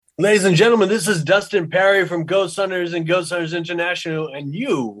Ladies and gentlemen, this is Dustin Perry from Ghost Hunters and Ghost Hunters International, and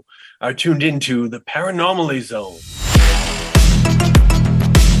you are tuned into the Paranormally Zone.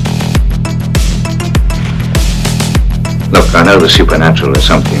 Look, I know the supernatural is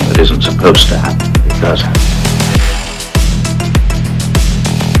something that isn't supposed to happen. It does happen.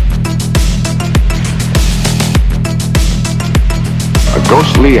 A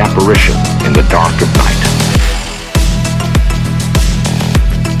ghostly apparition in the dark of night.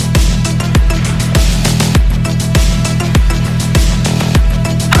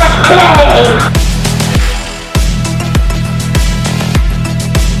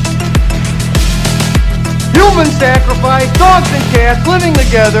 Human sacrifice, dogs and cats living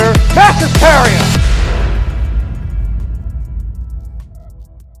together, mass hysteria.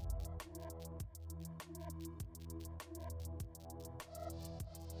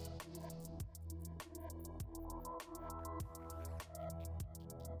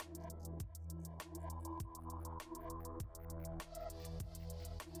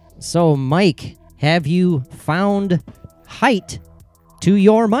 So, Mike, have you found height to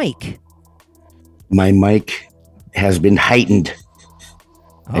your mic? My mic has been heightened.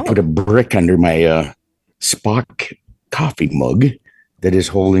 Oh. I put a brick under my Spock coffee mug that is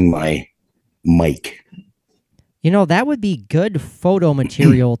holding my mic. You know, that would be good photo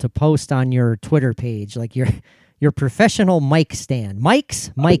material to post on your Twitter page, like your professional mic stand.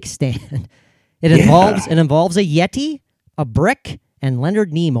 Mike's mic stand. It involves a Yeti, a brick, and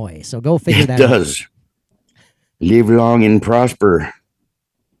Leonard Nimoy. So go figure that out. It does. Live long and prosper.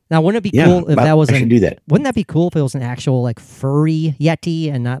 Now, wouldn't it be cool if that was I should do that. Wouldn't that be cool if it was an actual like furry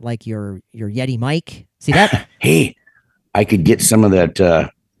Yeti and not like your Yeti mic? See that? Hey, I could get some of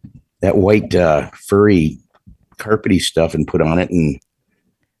that white furry carpety stuff and put on it and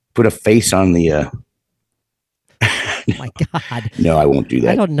put a face on the My God. No, I won't do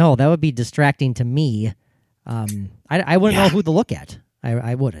that. I don't know. That would be distracting to me. I wouldn't know who to look at.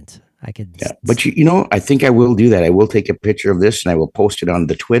 I wouldn't. I could. Yeah, but you know, I think I will do that. I will take a picture of this and I will post it on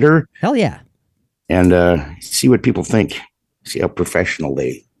the Twitter. Hell yeah. And see what people think. See how professional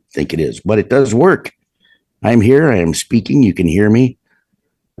they think it is. But it does work. I'm here. I am speaking. You can hear me.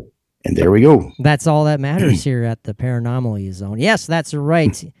 And there we go. That's all that matters here at the Paranormally Zone. Yes, that's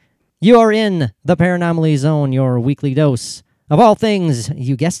right. You are in the Paranormally Zone, your weekly dose of all things,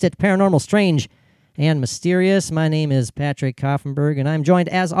 you guessed it, paranormal, strange, and mysterious. My name is Patrick Koffenberg, and I'm joined,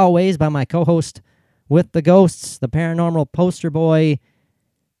 as always, by my co-host with the ghosts, the paranormal poster boy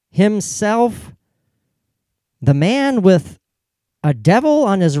himself, the man with a devil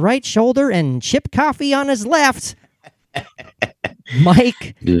on his right shoulder and chip coffee on his left,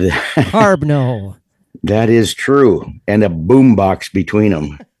 Mike Harbno. That is true. And a boombox between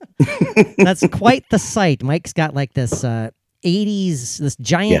them. That's quite the sight. Mike's got like this 80s, this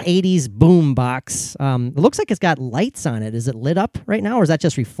giant 80s boom box. It looks like it's got lights on it. Is it lit up right now, or is that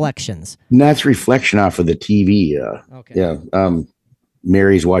just reflections? And that's reflection off of the TV. Okay. Yeah.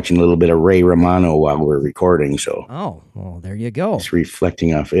 Mary's watching a little bit of Ray Romano while we're recording. So Oh, well, there you go. it's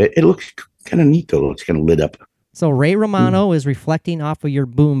reflecting off it. It looks kind of neat, though. It's kind of lit up. So Ray Romano is reflecting off of your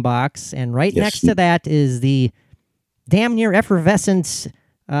boom box, and right next to that is the damn near effervescent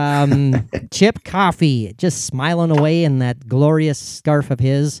Chip Coffee, just smiling away in that glorious scarf of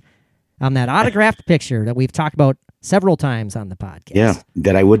his, that autographed picture that we've talked about several times on the podcast. Yeah,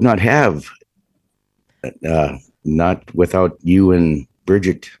 that I would not have, not without you and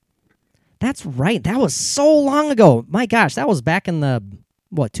Bridget. That's right. That was so long ago. My gosh, that was back in the,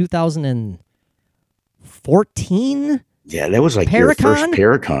 2014? Yeah, that was like Paracon? your first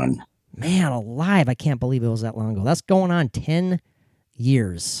Paracon. Man alive, I can't believe it was that long ago. That's going on 10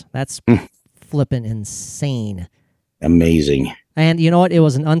 years. That's flipping insane. Amazing. And you know what? It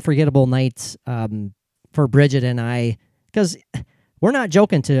was an unforgettable night for Bridget and I, because we're not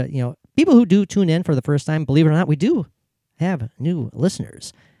joking to, people who do tune in for the first time, believe it or not, we do have new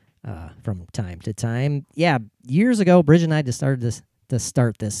listeners from time to time. Yeah, years ago, Bridget and I decided to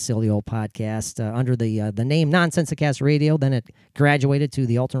start this silly old podcast under the name Nonsensicast Radio. Then it graduated to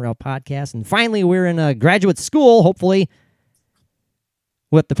the Alternate Route Podcast. And finally, we're in a graduate school, hopefully,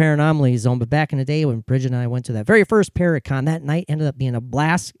 with the Paranormally Zone. But back in the day when Bridget and I went to that very first Paracon, that night ended up being a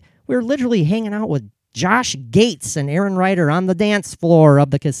blast. We were literally hanging out with Josh Gates and Aaron Ryder on the dance floor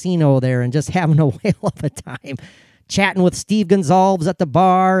of the casino there and just having a whale of a time. Chatting with Steve Gonzalez at the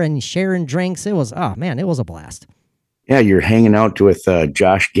bar and sharing drinks. It was, it was a blast. Yeah, you're hanging out with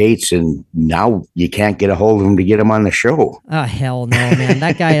Josh Gates, and now you can't get a hold of him to get him on the show. Hell no, man.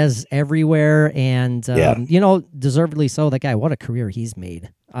 That guy is everywhere, and, deservedly so. That guy, what a career he's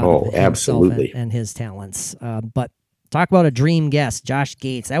made. Absolutely. And his talents. But Talk about a dream guest, Josh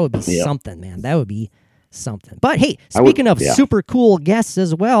Gates. That would be something, man. That would be something. But hey, speaking of super cool guests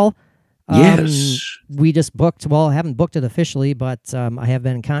as well, we just booked, well, I haven't booked it officially, but I have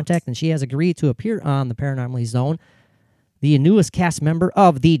been in contact, and she has agreed to appear on the Paranormally Zone. The newest cast member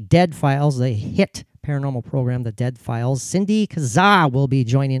of the Dead Files, the hit paranormal program, The Dead Files, Cindy Kazaa, will be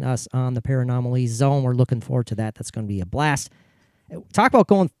joining us on the Paranormally Zone. We're looking forward to that. That's going to be a blast. Talk about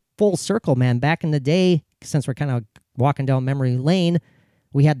going full circle, man. Back in the day, since we're kind of walking down memory lane,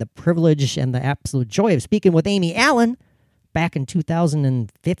 we had the privilege and the absolute joy of speaking with Amy Allen back in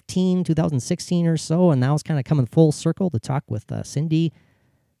 2015, 2016 or so, and now it's kind of coming full circle to talk with Cindy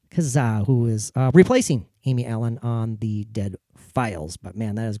Kazaa, who is replacing Amy Allen on the Dead Files. But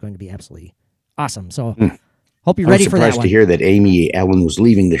man, that is going to be absolutely awesome. So hope you're ready for that one. I was surprised to hear that Amy Allen was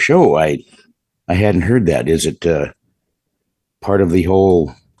leaving the show. I hadn't heard that. Is it part of the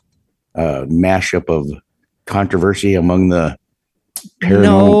whole mashup of controversy among the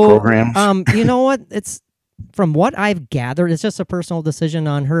paranormal programs? You know what? It's from what I've gathered, it's just a personal decision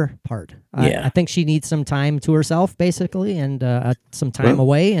on her part. I think she needs some time to herself, basically, and some time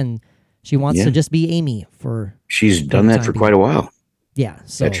away, and she wants to just be Amy for. She's done that for quite a while. Yeah,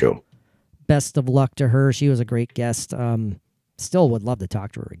 so that show. Best of luck to her. She was a great guest. Still would love to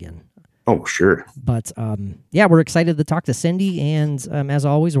talk to her again. Oh, sure. But we're excited to talk to Cindy, and as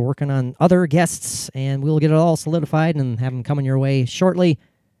always, we're working on other guests, and we'll get it all solidified and have them coming your way shortly.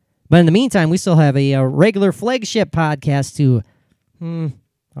 But in the meantime, we still have a regular flagship podcast to,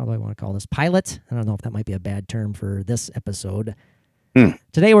 how do I want to call this? Pilot? I don't know if that might be a bad term for this episode.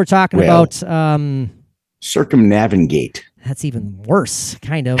 Today we're talking about... circumnavigate. That's even worse,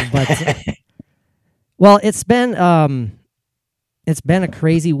 kind of. But well, it's been a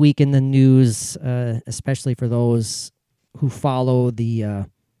crazy week in the news, especially for those who follow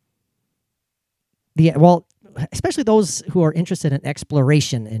especially those who are interested in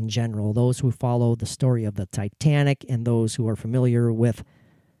exploration in general, those who follow the story of the Titanic, and those who are familiar with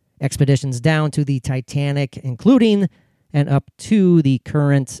expeditions down to the Titanic, including and up to the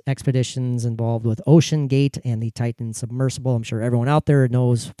current expeditions involved with Ocean Gate and the Titan submersible. I'm sure everyone out there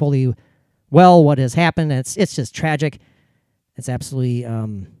knows fully well what has happened. It's just tragic. It's absolutely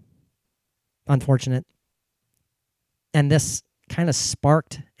unfortunate. And this kind of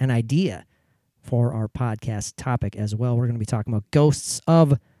sparked an idea for our podcast topic as well. We're going to be talking about ghosts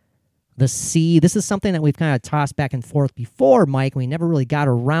of the sea. This is something that we've kind of tossed back and forth before, Mike. We never really got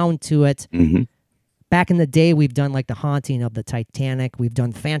around to it. Mm-hmm. Back in the day, we've done like the haunting of the Titanic. We've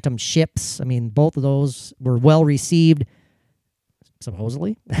done phantom ships. I mean, both of those were well received,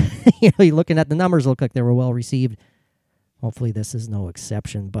 supposedly. You're looking at the numbers, look like they were well received. Hopefully this is no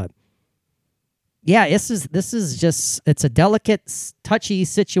exception, but yeah, this is just, it's a delicate, touchy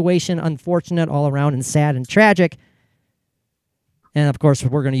situation, unfortunate all around, and sad and tragic. And of course,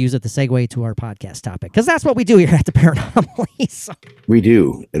 we're going to use it to segue to our podcast topic, because that's what we do here at the Paranormally. So. We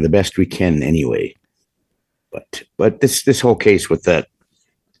do the best we can anyway. But this whole case with that,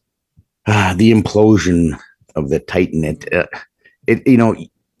 the implosion of the Titan, it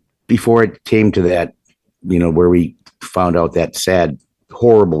before it came to that, where we found out that sad,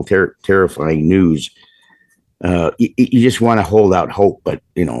 horrible, terrifying news, you just want to hold out hope. But,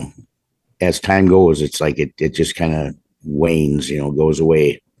 as time goes, it's like it just kind of wanes, goes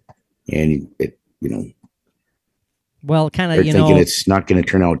away. And well, kind of, thinking it's not going to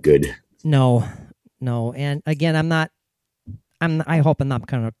turn out good. No. And again, I hope I'm not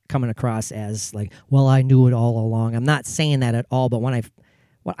kind of coming across as like, well, I knew it all along. I'm not saying that at all. But when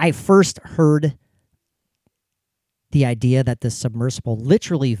I first heard the idea that the submersible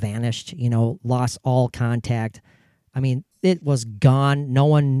literally vanished, lost all contact. I mean, it was gone. No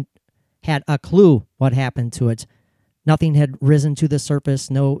one had a clue what happened to it. Nothing had risen to the surface.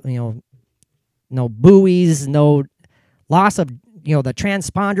 No buoys, no loss of, the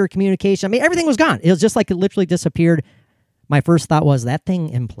transponder communication. I mean, everything was gone. It was just like it literally disappeared. My first thought was that thing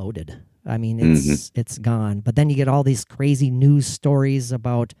imploded. I mean, it's gone. But then you get all these crazy news stories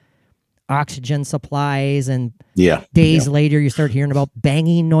about oxygen supplies, and days later you start hearing about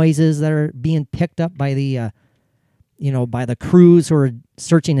banging noises that are being picked up by the by the crews who are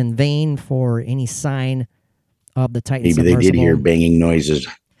searching in vain for any sign of the Titan submersible. Maybe they did hear banging noises.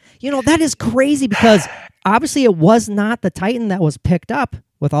 That is crazy, because obviously it was not the Titan that was picked up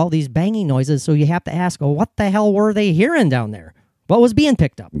with all these banging noises, so you have to ask, well, what the hell were they hearing down there? What was being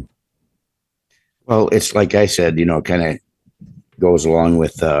picked up? Well, it's like I said, kind of goes along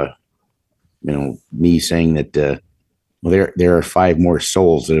with me saying that there are 5 more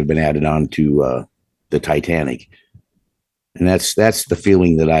souls that have been added on to the Titanic, and that's the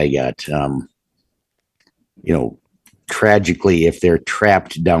feeling that I got. tragically if they're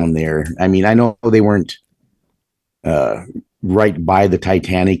trapped down there. I mean, I know they weren't right by the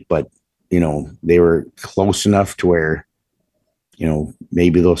Titanic, but they were close enough to where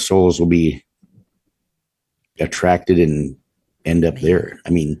maybe those souls will be attracted and end up there. I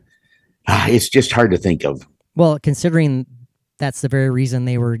mean, it's just hard to think of. Well, considering that's the very reason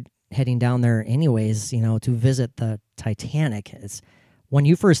they were heading down there anyways, to visit the Titanic. It's when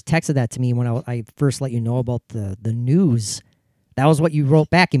you first texted that to me, when I first let you know about the news, that was what you wrote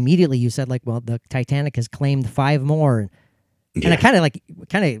back immediately. You said like, well, the Titanic has claimed 5 more. Yeah. And it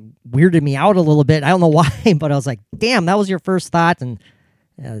kind of weirded me out a little bit. I don't know why, but I was like, damn, that was your first thought. And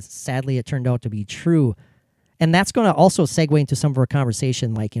sadly, it turned out to be true. And that's going to also segue into some of our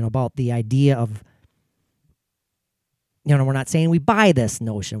conversation, like, about the idea of, we're not saying we buy this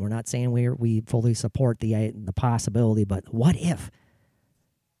notion. We're not saying we fully support the possibility, but what if?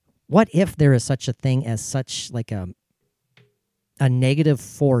 What if there is such a thing as such like a negative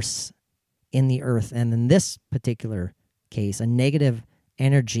force in the earth, and in this particular case, a negative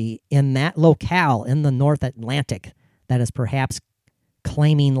energy in that locale in the North Atlantic that is perhaps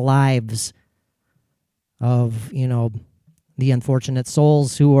claiming lives of, the unfortunate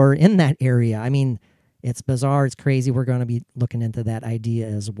souls who are in that area. I mean, it's bizarre. It's crazy. We're going to be looking into that idea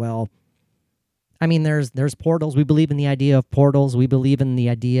as well. I mean, there's portals. We believe in the idea of portals. We believe in the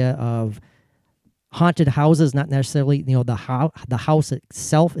idea of haunted houses, not necessarily, the house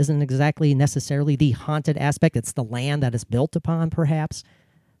itself isn't exactly necessarily the haunted aspect. It's the land that is built upon, perhaps.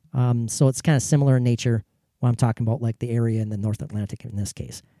 So it's kind of similar in nature when I'm talking about like the area in the North Atlantic in this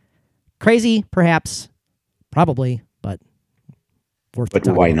case. Crazy, perhaps, probably, but worth But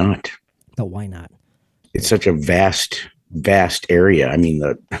why not? But why not? It's such a vast area. I mean,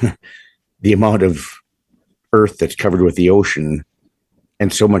 the amount of earth that's covered with the ocean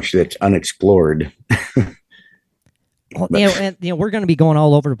and so much that's unexplored. Well, we're going to be going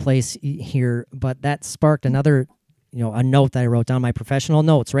all over the place here, but that sparked another, a note that I wrote down, my professional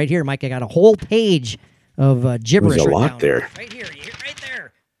notes right here, Mike. I got a whole page of gibberish. There's a lot there. Right here, right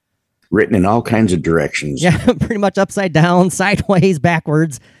there. Written in all kinds of directions. Yeah, pretty much upside down, sideways,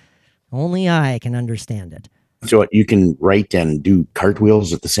 backwards. Only I can understand it. So you can write and do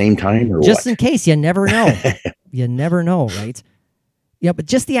cartwheels at the same time, or just what? In case, you never know. You never know, right? Yeah, but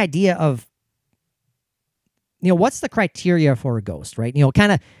just the idea of, what's the criteria for a ghost, right?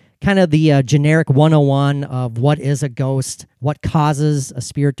 Kind of the generic 101 of what is a ghost, what causes a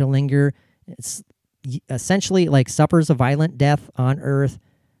spirit to linger. It's essentially like suffers a violent death on Earth,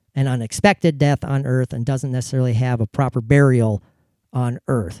 an unexpected death on Earth, and doesn't necessarily have a proper burial on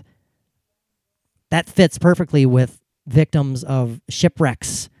Earth. That fits perfectly with victims of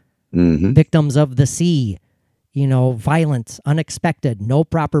shipwrecks, victims of the sea, violent, unexpected, no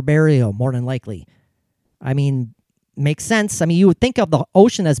proper burial, more than likely. I mean, makes sense. I mean, you would think of the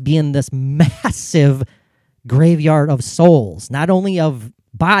ocean as being this massive graveyard of souls, not only of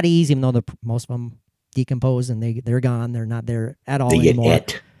bodies, even though most of them decompose and they're gone. They're not there at all anymore.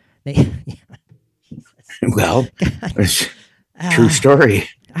 Well, true story.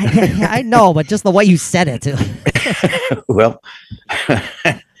 I know, but just the way you said it. Well,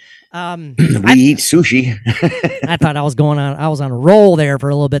 we eat sushi. I thought I was on a roll there for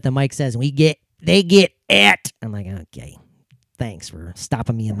a little bit. The Mike says they get it. I'm like, okay, thanks for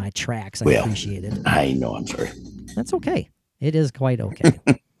stopping me in my tracks. I appreciate it. I know, I'm sorry. That's okay. It is quite okay.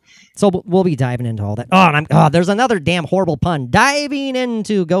 So we'll be diving into all that. There's another damn horrible pun. Diving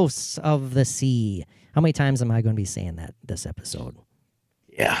into Ghosts of the Sea. How many times am I going to be saying that this episode?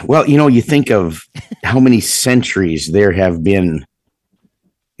 Yeah. Well, you think of how many centuries there have been,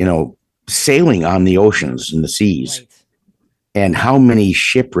 sailing on the oceans and the seas, right, and how many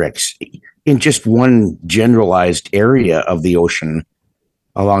shipwrecks in just one generalized area of the ocean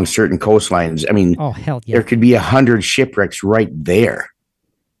along certain coastlines. I mean, hell yeah, there could be 100 shipwrecks right there.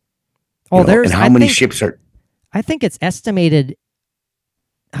 And how many ships are? I think it's estimated.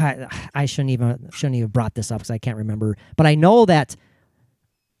 I shouldn't even brought this up because I can't remember, but I know that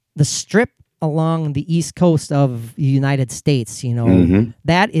the strip along the east coast of the United States,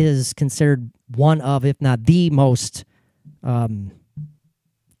 that is considered one of, if not the most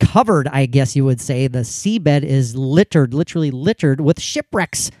covered, I guess you would say. The seabed is literally littered with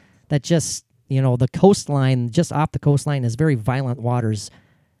shipwrecks that just, the coastline, just off the coastline is very violent waters.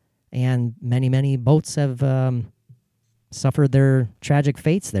 And many, many boats have suffered their tragic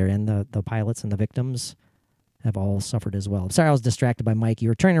fates there, and the pilots and the victims have all suffered as well. I'm sorry, I was distracted by Mike. You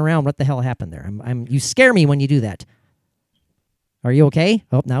were turning around. What the hell happened there? You scare me when you do that. Are you okay?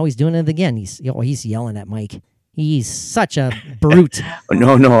 Oh, now he's doing it again. He's yelling at Mike. He's such a brute.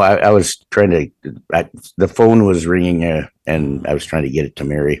 No, I was trying to. The phone was ringing, and I was trying to get it to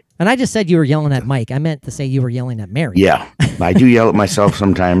Mary. And I just said you were yelling at Mike. I meant to say you were yelling at Mary. Yeah, I do yell at myself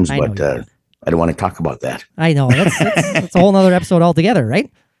sometimes, I know but you do. I don't want to talk about that. I know. That's a whole nother episode altogether,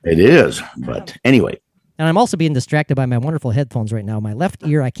 right? It is, but anyway. And I'm also being distracted by my wonderful headphones right now. My left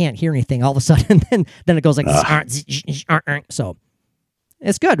ear, I can't hear anything. All of a sudden, then it goes like, so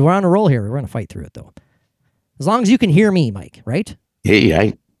it's good. We're on a roll here. We're going to fight through it, though. As long as you can hear me, Mike, right?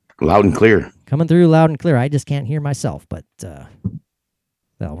 Hey, loud and clear. Coming through loud and clear. I just can't hear myself, but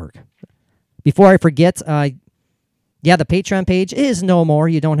that'll work. Before I forget, the Patreon page is no more.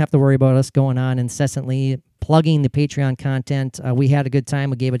 You don't have to worry about us going on incessantly plugging the Patreon content. We had a good time.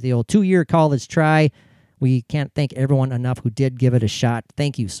 We gave it the old 2-year college try. We can't thank everyone enough who did give it a shot.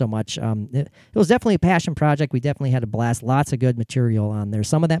 Thank you so much. It was definitely a passion project. We definitely had a blast. Lots of good material on there.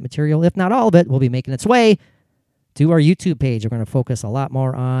 Some of that material, if not all of it, will be making its way to our YouTube page. We're going to focus a lot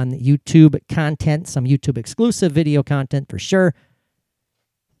more on YouTube content, some YouTube exclusive video content for sure.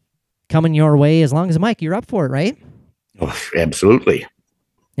 Coming your way as long as, Mike, you're up for it, right? Oh, absolutely.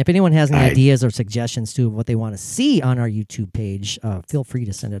 If anyone has any ideas or suggestions to what they want to see on our YouTube page, feel free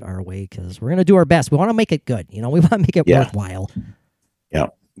to send it our way because we're going to do our best. We want to make it good. We want to make it worthwhile. Yeah.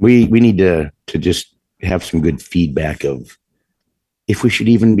 We need to just have some good feedback of if we should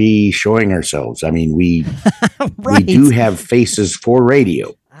even be showing ourselves. I mean, we right. we do have faces for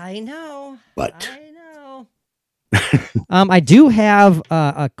radio. I know. But I do have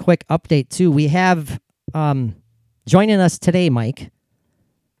a quick update too. We have joining us today, Mike,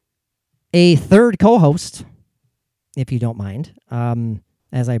 a third co-host, if you don't mind,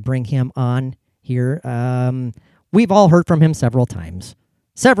 as I bring him on here. We've all heard from him several times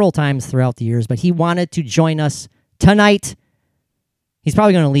throughout the years, but he wanted to join us tonight. He's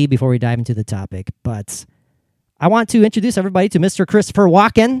probably going to leave before we dive into the topic, but I want to introduce everybody to Mr. Christopher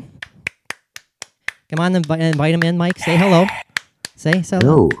Walken. Come on and invite him in, Mike. Say hello. Say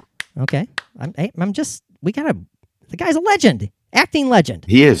hello. Okay. The guy's a legend. Acting legend.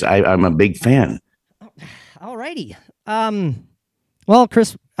 He is. I'm a big fan. All righty. Well,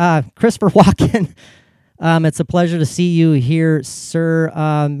 Christopher Walken, it's a pleasure to see you here, sir.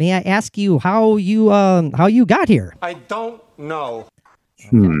 May I ask you how you got here? I don't know.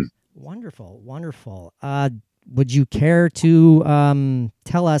 Okay. Wonderful. Would you care to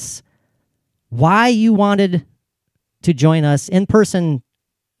tell us why you wanted to join us in person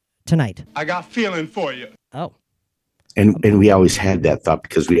tonight? I got feeling for you. Oh. And we always had that thought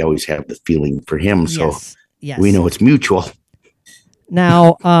because we always have the feeling for him. So yes. We know it's mutual.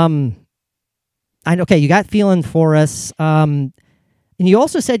 Now, okay, you got feeling for us. And you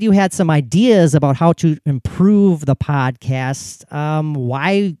also said you had some ideas about how to improve the podcast.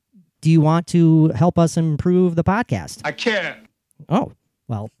 Why do you want to help us improve the podcast? I can't. Oh,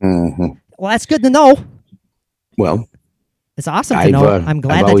 well. Mm-hmm. Well, that's good to know. Well, it's awesome to know. I'm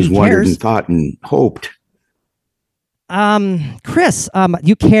glad that he cares. I've always wondered and thought and hoped. Chris,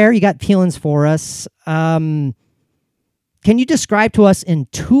 you care. You got feelings for us. Can you describe to us in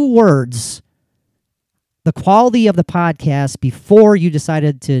 2 words the quality of the podcast before you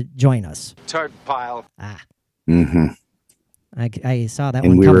decided to join us? Turd pile. Mm-hmm. I saw that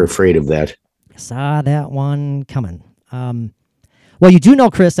and one we coming. were afraid of that. Saw that one coming. Well, you do know,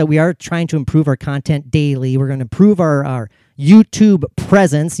 Chris, that we are trying to improve our content daily. We're going to improve our YouTube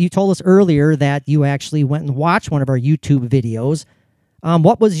presence. You told us earlier that you actually went and watched one of our YouTube videos.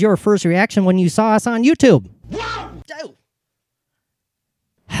 What was your first reaction when you saw us on YouTube?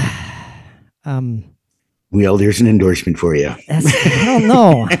 Well, there's an endorsement for you. I don't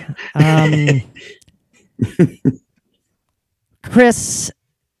know. Chris,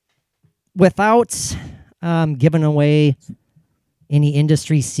 without giving away any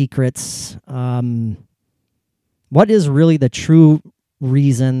industry secrets, what is really the true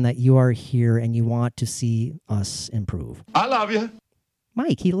reason that you are here and you want to see us improve? I love you.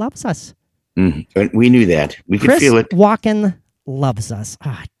 Mike, he loves us. Mm-hmm. We knew that. We could feel it. Chris Walken loves us.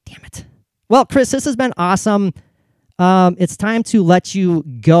 Damn it. Well, Chris, this has been awesome. It's time to let you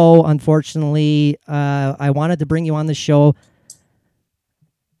go, unfortunately. I wanted to bring you on the show.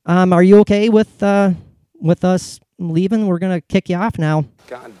 Are you okay with us leaving? We're going to kick you off now.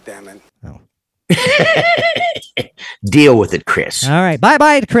 God damn it. Oh. Deal with it, Chris. All right.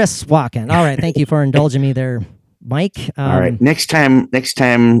 Bye-bye to Chris Walken. All right. Thank you for indulging me there, Mike. All right. Next time, let's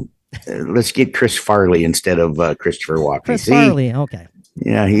get Chris Farley instead of Christopher Walken. Chris Farley. Okay.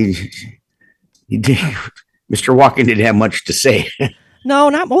 Yeah, he did. Mr. Walken didn't have much to say. No,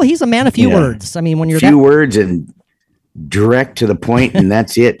 not well. He's a man of few words. I mean, when you're few words and direct to the point, and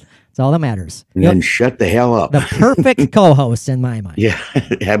that's it. That's all that matters. And then shut the hell up. The perfect co-host in my mind. Yeah,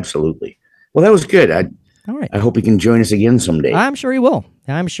 absolutely. Well, that was good. All right. I hope he can join us again someday. I'm sure he will.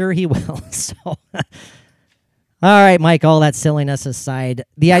 So, all right, Mike, all that silliness aside,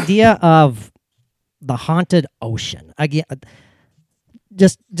 the idea of the haunted ocean. Again,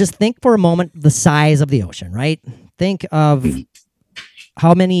 just think for a moment the size of the ocean, right? Think of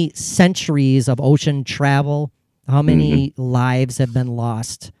how many centuries of ocean travel, how many lives have been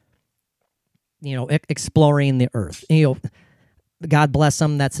lost, exploring the earth. God bless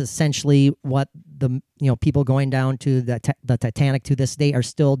them. That's essentially what the people going down to the Titanic to this day are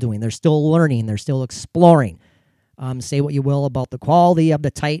still doing. They're still learning. They're still exploring. Say what you will about the quality of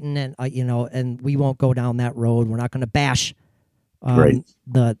the Titan, and and we won't go down that road. We're not going to bash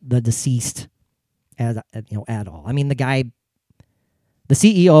the deceased at all. I mean, the guy, the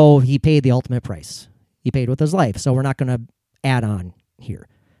CEO, he paid the ultimate price. He paid with his life. So we're not going to add on here.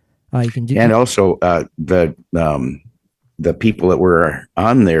 You can do, and also the people that were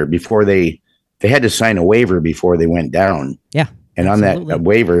on there before they had to sign a waiver before they went down. Yeah, and absolutely. on that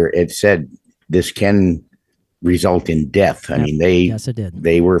waiver, it said this can result in death. I mean, yes, it did.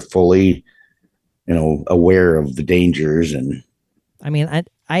 They were fully, aware of the dangers. And I mean,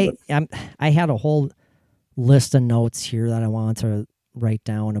 I had a whole list of notes here that I wanted to write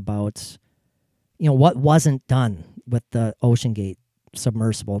down about, what wasn't done with the Ocean Gate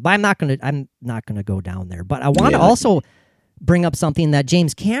submersible. But I'm not gonna go down there. But I want to also bring up something that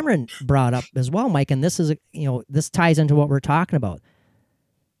James Cameron brought up as well, Mike. And this is this ties into what we're talking about.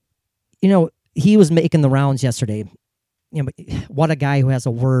 He was making the rounds yesterday. What a guy who has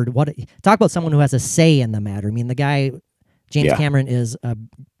a word. Talk about someone who has a say in the matter. I mean, the guy, James Cameron, is a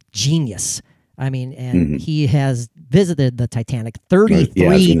genius. I mean, and he has visited the Titanic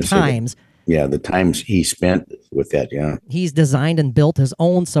 33 times. Yeah, the times he spent with that, yeah. He's designed and built his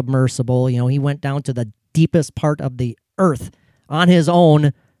own submersible. He went down to the deepest part of the earth on his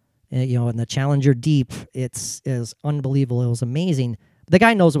own, in the Challenger Deep. It's unbelievable. It was amazing. The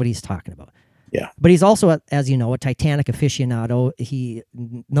guy knows what he's talking about. Yeah. But he's also, as you know, a Titanic aficionado. He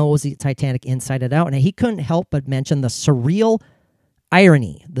knows the Titanic inside and out. And he couldn't help but mention the surreal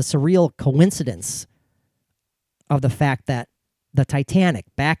irony, the surreal coincidence of the fact that the Titanic,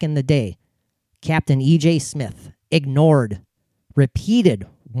 back in the day, Captain E.J. Smith ignored repeated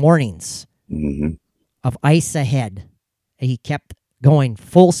warnings of ice ahead. And he kept going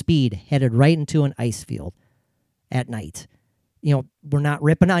full speed, headed right into an ice field at night. We're not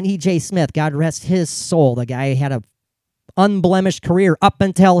ripping on E.J. Smith. God rest his soul. The guy had a unblemished career up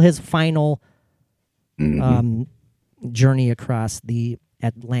until his final journey across the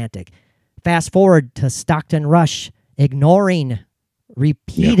Atlantic. Fast forward to Stockton Rush, ignoring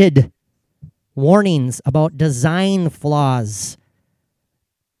repeated warnings about design flaws.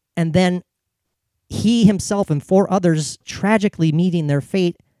 And then he himself and 4 others tragically meeting their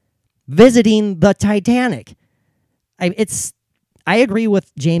fate, visiting the Titanic. I agree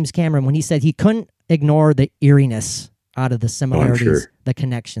with James Cameron when he said he couldn't ignore the eeriness out of the similarities, the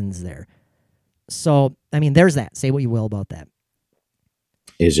connections there. So, I mean, there's that. Say what you will about that.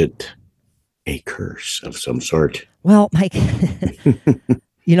 Is it a curse of some sort? Well, Mike,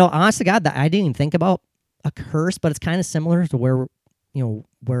 honest to God, I didn't even think about a curse, but it's kind of similar to where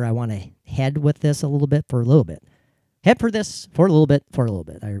I want to head with this a little bit. Head for this for a little bit.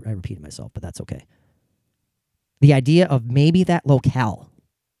 I repeated myself, but that's okay. The idea of maybe that locale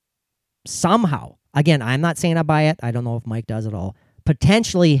somehow, again, I'm not saying I buy it. I don't know if Mike does at all,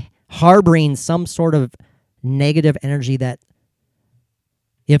 potentially harboring some sort of negative energy that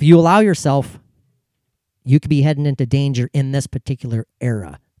if you allow yourself, you could be heading into danger in this particular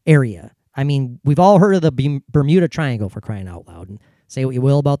area. I mean, we've all heard of the Bermuda Triangle, for crying out loud. And say what you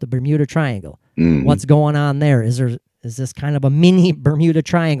will about the Bermuda Triangle. What's going on there? Is this kind of a mini Bermuda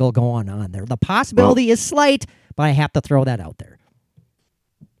Triangle going on there? The possibility is slight, but I have to throw that out there.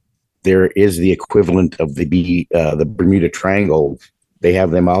 There is the equivalent of the Bermuda Triangle. They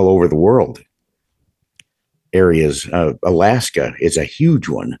have them all over the world. Areas. Alaska is a huge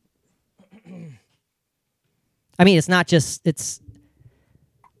one. I mean, it's not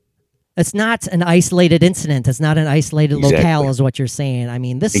an isolated incident. It's not an isolated locale, is what you're saying. I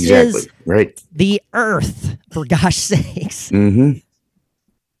mean, this is right. The Earth, for gosh sakes.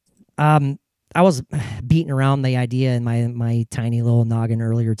 I was beating around the idea in my tiny little noggin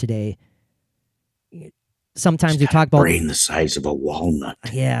earlier today. Sometimes we talk about brain the size of a walnut.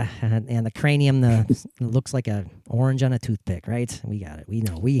 Yeah, and the cranium looks like an orange on a toothpick, right? We got it. We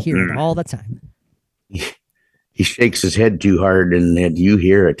know. We hear it all the time. He shakes his head too hard, and you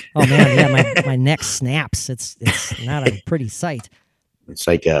hear it. Oh man, yeah, my neck snaps. It's not a pretty sight. It's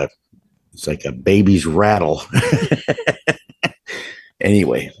like a It's like a baby's rattle.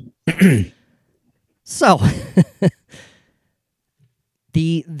 Anyway. So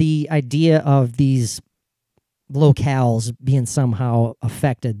the idea of these locales being somehow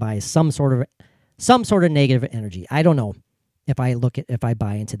affected by some sort of negative energy. I don't know if I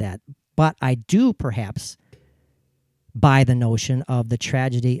buy into that, but I do perhaps buy the notion of the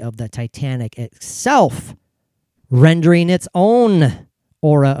tragedy of the Titanic itself rendering its own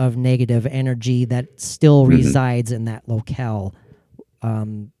aura of negative energy that still resides in that locale.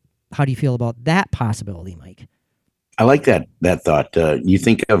 How do you feel about that possibility, Mike? I like that thought. You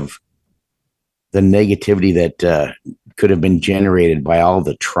think of the negativity that could have been generated by all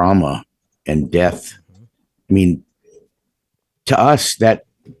the trauma and death. I mean, to us, that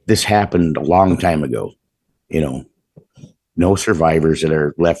this happened a long time ago. You know, no survivors that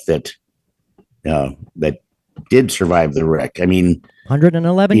are left that did survive the wreck. I mean,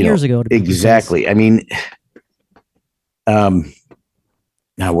 111 years ago. To be exactly. Precise. I mean,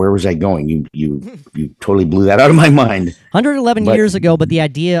 now where was I going? You totally blew that out of my mind. 111 years ago, but the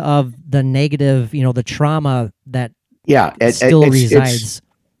idea of the negative, the trauma that still resides.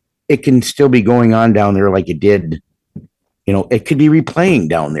 It can still be going on down there like it did. It could be replaying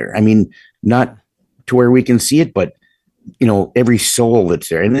down there. I mean, not to where we can see it, but every soul that's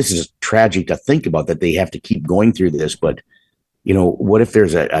there. And this is tragic to think about that they have to keep going through this. But what if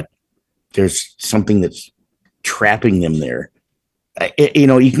there's there's something that's trapping them there?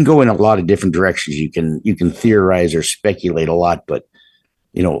 You can go in a lot of different directions. You can theorize or speculate a lot, but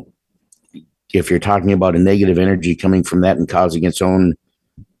if you're talking about a negative energy coming from that and causing its own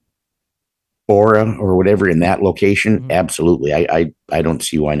aura or whatever in that location, absolutely. I don't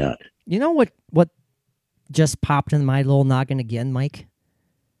see why not. You know what just popped in my little noggin again, Mike?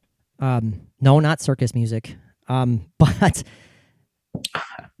 No, not circus music. But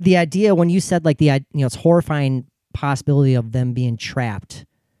the idea when you said it's horrifying possibility of them being trapped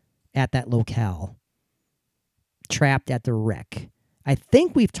at that locale, trapped at the wreck. I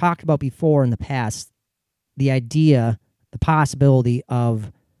think we've talked about before in the past the possibility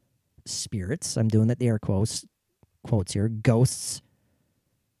of spirits. I'm doing the air quotes here, ghosts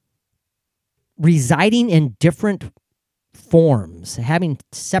residing in different forms, having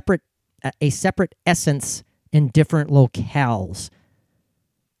a separate essence in different locales.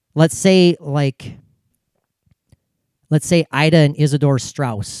 Let's say Ida and Isidore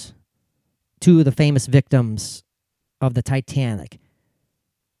Strauss, two of the famous victims of the Titanic.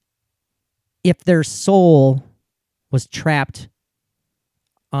 If their soul was trapped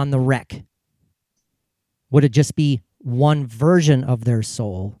on the wreck, would it just be one version of their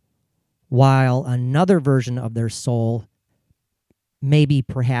soul, while another version of their soul maybe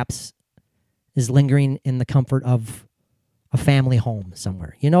perhaps is lingering in the comfort of a family home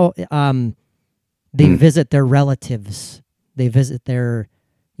somewhere? They visit their relatives. They visit their,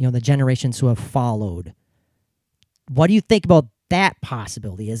 the generations who have followed. What do you think about that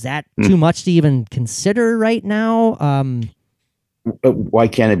possibility? Is that too much to even consider right now? Why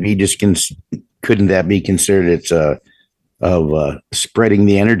can't it be couldn't that be considered of spreading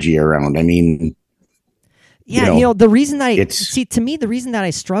the energy around? I mean, the reason the reason that I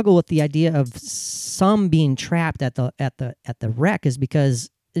struggle with the idea of some being trapped at the wreck is because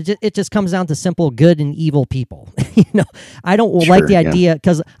it just comes down to simple good and evil people. I don't like the idea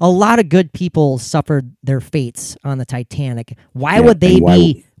because a lot of good people suffered their fates on the Titanic. Why would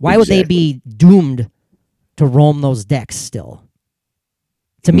they be doomed to roam those decks still?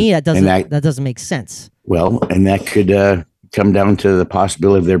 To me, that doesn't make sense. Well, and that could come down to the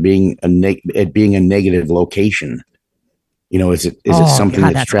possibility of there being it being a negative location. Is it something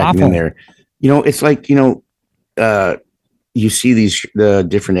that's trapping them there? It's like you see the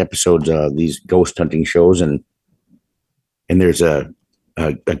different episodes of these ghost hunting shows, and there's a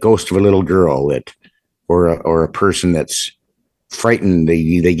ghost of a little girl or a person that's frightened.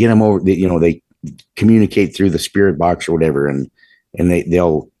 They get them over. They communicate through the spirit box or whatever, and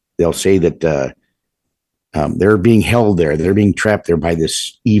they'll say that they're being held there. They're being trapped there by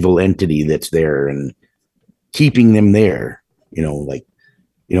this evil entity that's there and keeping them there.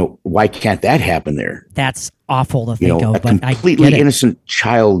 Why can't that happen there? That's awful to think of. A completely innocent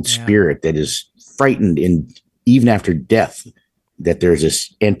child spirit that is frightened even after death, that there's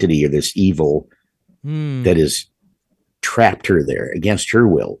this entity or this evil that has trapped her there against her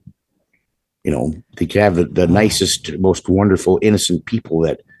will. They could have the nicest, most wonderful, innocent people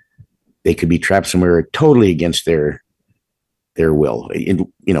that they could be trapped somewhere totally against their will,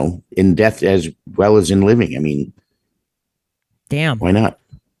 in death as well as in living. I mean, damn, why not?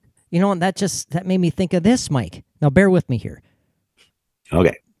 And that made me think of this, Mike. Now, bear with me here.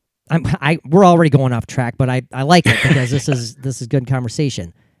 Okay. we're already going off track, but I like it because this is good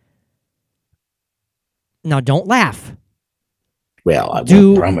conversation. Now, don't laugh. Well, I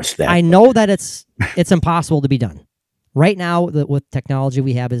won't promise that. I know that it's impossible to be done. Right now, with technology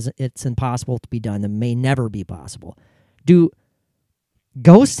we have, it's impossible to be done. It may never be possible. Do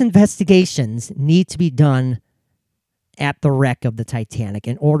ghost investigations need to be done at the wreck of the Titanic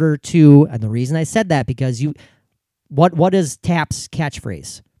in order to? And the reason I said that because what is TAP's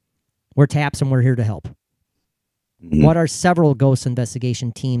catchphrase? We're TAPS and we're here to help. Mm-hmm. What are several ghost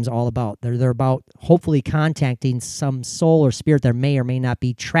investigation teams all about? They're about hopefully contacting some soul or spirit that may or may not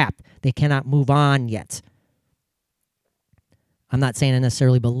be trapped. They cannot move on yet. I'm not saying I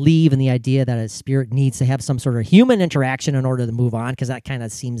necessarily believe in the idea that a spirit needs to have some sort of human interaction in order to move on, because that kind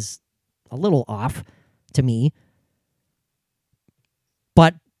of seems a little off to me.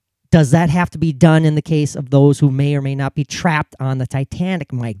 But does that have to be done in the case of those who may or may not be trapped on the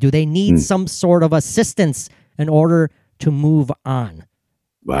Titanic, Mike? Do they need some sort of assistance in order to move on?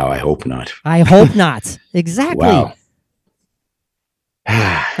 Wow, I hope not. I hope not. Exactly. Wow.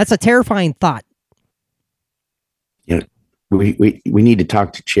 That's a terrifying thought. You know, we need to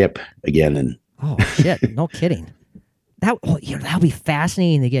talk to Chip again. And oh shit! No kidding. That'll be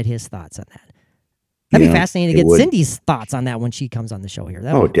fascinating to get his thoughts on that. That'd be fascinating to get Cindy's thoughts on that when she comes on the show here.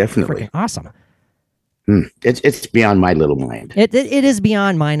 That'd be definitely freaking awesome. It's beyond my little mind. It is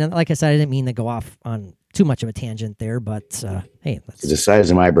beyond mine, and like I said, I didn't mean to go off on too much of a tangent there, but hey, the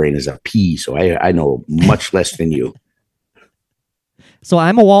size of my brain is a pea, so I know much less than you. So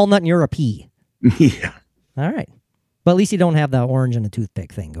I'm a walnut and you're a pea. Yeah. All right. But at least you don't have the orange and the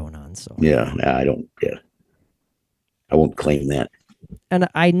toothpick thing going on. So yeah, I don't. Yeah, I won't claim that. And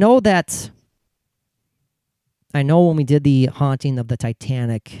I know when we did the haunting of the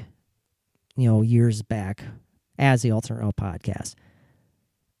Titanic, years back, as the Alternate Route podcast,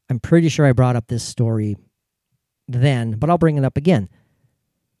 I'm pretty sure I brought up this story then, but I'll bring it up again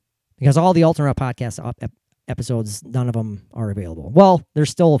because all the Alternate Route podcast episodes, none of them are available. Well,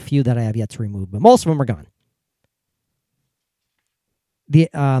 there's still a few that I have yet to remove, but most of them are gone. The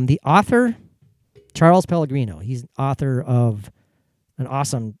author, Charles Pellegrino, he's author of an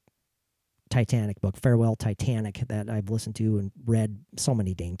awesome Titanic book, Farewell Titanic, that I've listened to and read so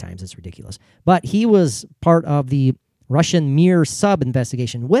many dang times, it's ridiculous. But he was part of the Russian Mir sub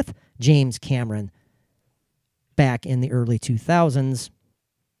investigation with James Cameron back in the early 2000s.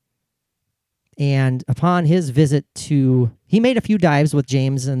 And upon his visit he made a few dives with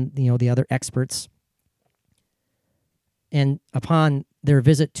James and the other experts. And upon their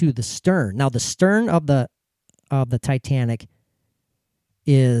visit to the stern. Now, the stern of the Titanic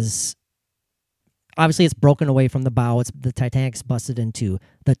is obviously it's broken away from the bow. The Titanic's busted in two.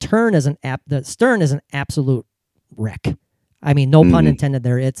 The stern is an absolute wreck. I mean, no pun intended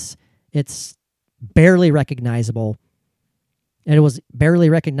there. It's barely recognizable. And it was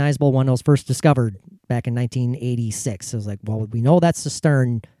barely recognizable when it was first discovered back in 1986. It was like, well, we know that's the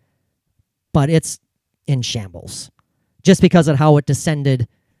stern, but it's in shambles. Just because of how it descended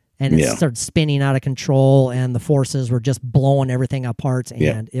and it started spinning out of control and the forces were just blowing everything apart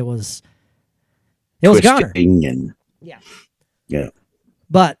and it was goner. Yeah.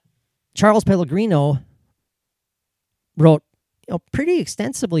 But Charles Pellegrino wrote pretty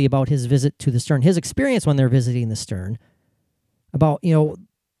extensively about his visit to the stern, his experience when they're visiting the stern, about,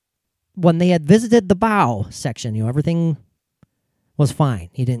 when they had visited the bow section, everything was fine.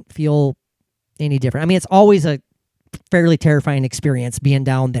 He didn't feel any different. I mean, it's always a fairly terrifying experience being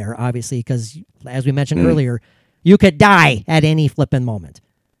down there, obviously, because as we mentioned earlier, you could die at any flipping moment.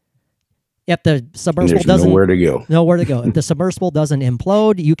 If the submersible doesn't nowhere to go. If the submersible doesn't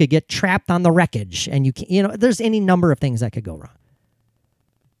implode, you could get trapped on the wreckage, and there's any number of things that could go wrong.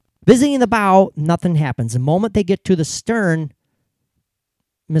 Visiting the bow, nothing happens. The moment they get to the stern,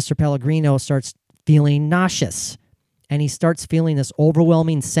 Mr. Pellegrino starts feeling nauseous, and he starts feeling this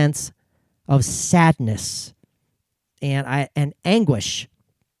overwhelming sense of sadness and anguish,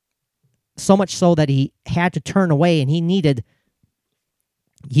 so much so that he had to turn away, and he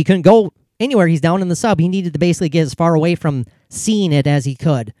couldn't go anywhere. He's down in the sub. He needed to basically get as far away from seeing it as he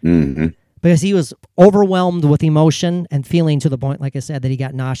could, because he was overwhelmed with emotion and feeling to the point, like I said, that he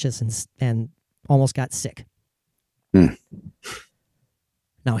got nauseous and almost got sick.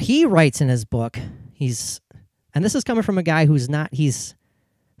 Now, he writes in his book, and this is coming from a guy he's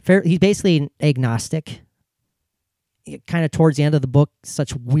basically agnostic. Kind of towards the end of the book, so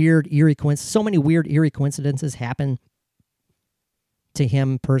many weird, eerie coincidences happen to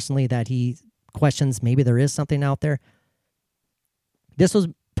him personally that he questions maybe there is something out there. This was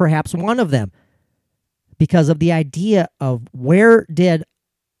perhaps one of them, because of the idea of where did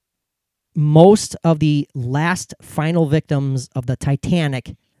most of the last final victims of the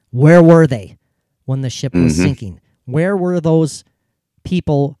Titanic, where were they when the ship was sinking? Where were those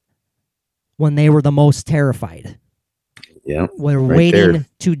people when they were the most terrified? Yeah. Were right waiting there.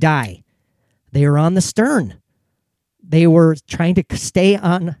 to die. They were on the stern. They were trying to stay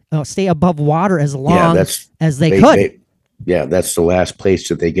above water as long as they could. That's the last place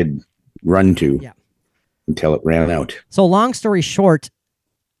that they could run to Yeah. until it ran out. So long story short,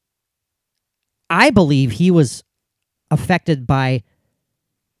 I believe he was affected by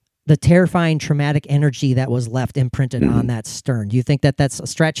the terrifying traumatic energy that was left imprinted on that stern. Do you think that that's a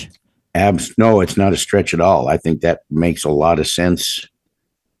stretch? No, it's not a stretch at all. I think that makes a lot of sense.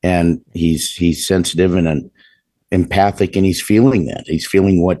 And he's sensitive and empathic, and he's feeling that. He's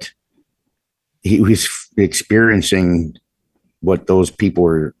feeling what he was experiencing, what those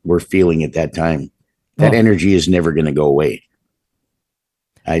people were feeling at that time. That energy is never going to go away.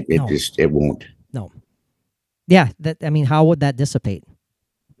 It won't. No. Yeah. How would that dissipate?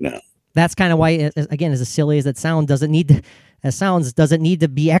 No. That's kind of why, again, as silly as it sounds, doesn't need to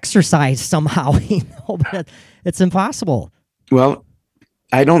be exercised somehow. But it's impossible. Well,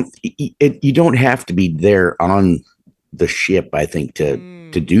 you don't have to be there on the ship, I think,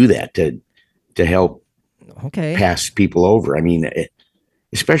 to do that, to help pass people over. I mean,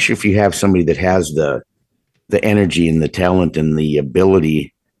 especially if you have somebody that has the energy and the talent and the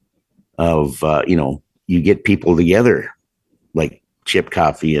ability of, you get people together like Chip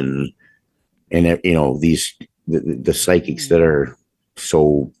Coffey and these, the psychics that are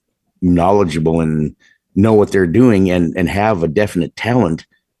so knowledgeable and know what they're doing and have a definite talent,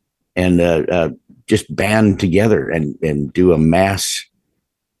 and just band together and do a mass,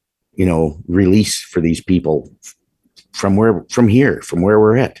 release for these people from where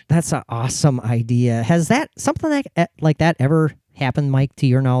we're at. That's an awesome idea. Has something like that ever happened, Mike, to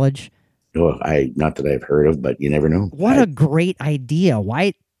your knowledge? No, not that I've heard of, but you never know. What a great idea.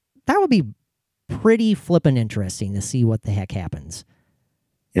 Why? That would be pretty flippin' interesting to see what the heck happens.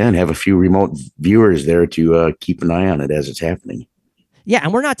 Yeah, and have a few remote viewers there to keep an eye on it as it's happening. Yeah,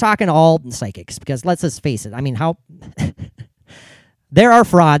 and we're not talking all psychics, because let's just face it. I mean, there are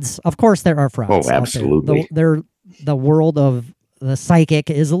frauds. Of course there are frauds. Oh, absolutely. The world of the psychic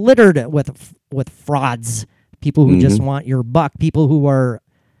is littered with frauds. People who just want your buck. People who are,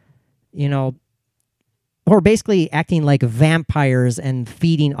 who are basically acting like vampires and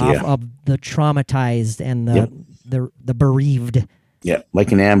feeding off of the traumatized and the bereaved. Yeah,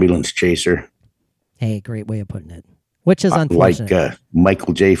 like an ambulance chaser. Hey, great way of putting it. Which is unfortunate. Like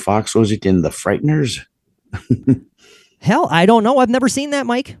Michael J. Fox, was it in The Frighteners? Hell, I don't know. I've never seen that,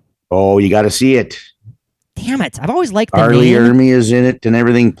 Mike. Oh, you got to see it. Damn it. I've always liked the Arlie name. Ermy is in it, and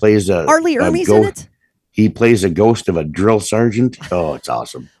everything. Arlie Ermey's in it? He plays a ghost of a drill sergeant. Oh, it's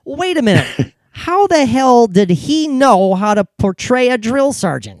awesome. Wait a minute. How the hell did he know how to portray a drill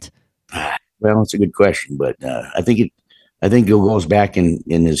sergeant? Well, it's a good question, but I think it goes back in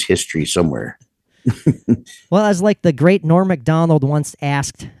his history somewhere. Well, as like the great Norm Macdonald once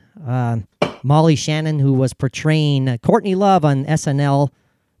asked Molly Shannon, who was portraying Courtney Love on SNL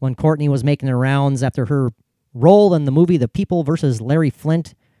when Courtney was making the rounds after her role in the movie The People versus Larry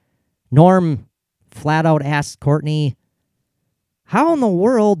Flint. Norm flat out asked Courtney, how in the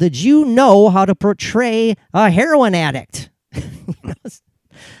world did you know how to portray a heroin addict?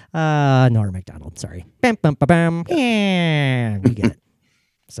 Norm Macdonald, sorry. Bam, bam, bam, bam. Yeah, you get it.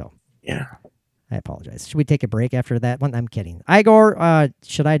 So, yeah. I apologize. Should we take a break after that one? I'm kidding. Igor,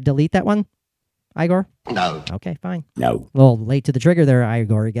 should I delete that one? Igor? No. Okay, fine. No. A little late to the trigger there,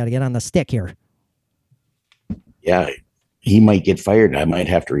 Igor. You got to get on the stick here. Yeah, he might get fired. I might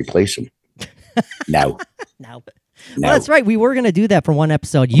have to replace him. No. No. Well, that's right. We were going to do that for one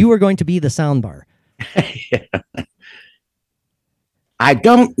episode. You were going to be the soundbar. Yeah. I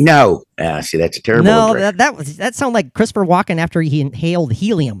don't know. See, that's a terrible. No, that sounded like Christopher Walken after he inhaled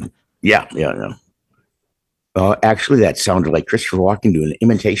helium. Yeah. Actually, that sounded like Christopher Walken doing an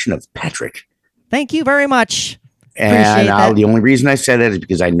imitation of Patrick. Thank you very much. And the only reason I said that is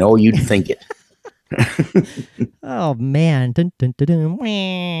because I know you'd think it. Oh, man. Dun, dun, dun,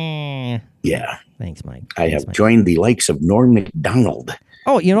 dun. Yeah. Thanks, Mike. I have joined the likes of Norm Macdonald.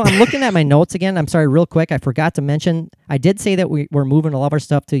 Oh, I'm looking at my notes again. I'm sorry, real quick. I forgot to mention, I did say that we're moving a lot of our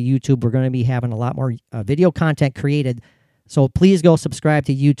stuff to YouTube. We're going to be having a lot more video content created. So please go subscribe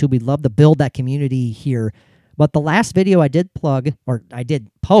to YouTube. We'd love to build that community here. But the last video I did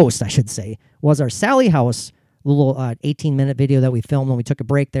post, I should say, was our Sally House little 18-minute video that we filmed when we took a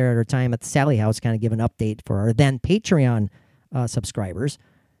break there at our time at the Sally House, kind of give an update for our then Patreon subscribers.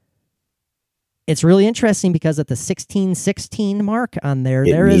 it's really interesting because at the 1616 mark on there,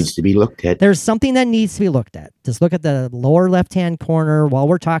 It needs to be looked at. There's something that needs to be looked at. Just look at the lower left-hand corner while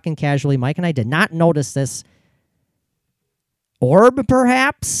we're talking casually. Mike and I did not notice this. Orb,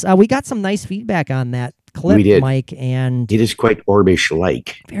 perhaps? We got some nice feedback on that clip, We did. Mike, and It is quite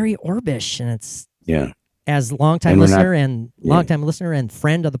Orbish-like. very orbish, and it's Yeah. as longtime And we're not- listener and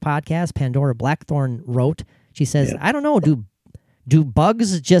friend of the podcast, Pandora Blackthorn wrote. She says, Yeah. "I don't know, do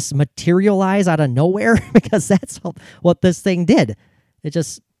bugs just materialize out of nowhere? Because that's what this thing did. It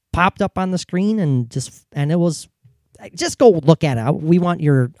just popped up on the screen and it was. Just go look at it. We want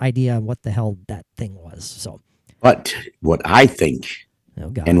your idea of what the hell that thing was. So, But what I think, oh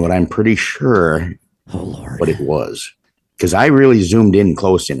God, and what I'm pretty sure oh Lord, what it was, because I really zoomed in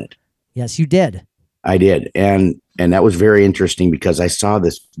close in it. yes, you did. I did. And that was very interesting because I saw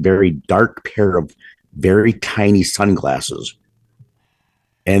this very dark pair of very tiny sunglasses.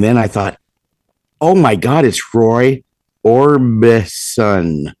 And then I thought, oh my God, it's Roy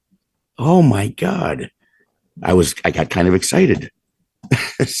Orbison. Oh my God. I got kind of excited.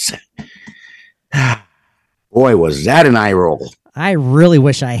 Boy, was that an eye roll. I really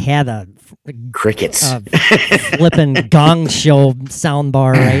wish I had a Crickets. flipping gong show sound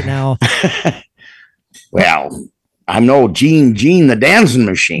bar right now. Well, I'm no Gene the dancing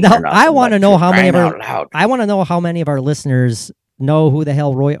machine. No, or nothing, I want to but know how many crying of our out loud. I want to know how many of our listeners know who the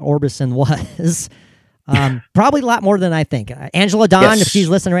hell Roy Orbison was. Probably a lot more than I think. Angela Dawn, Yes. if she's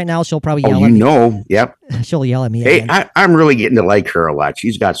listening right now, she'll probably Oh, yell you at me. know, yep. She'll yell at me Hey, again. I'm really getting to like her a lot.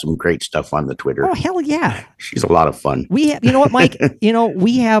 She's got some great stuff on the Twitter. Oh hell yeah! She's a lot of fun. We have, you know what, Mike?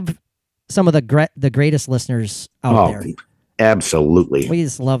 We have some of the greatest listeners out there. Absolutely. We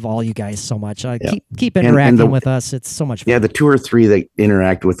just love all you guys so much. Yeah. Keep And interacting with us. It's so much fun. Yeah, the 2 or 3 that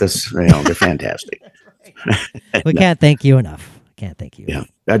interact with us, they're fantastic. We can't thank you enough. Can't thank you.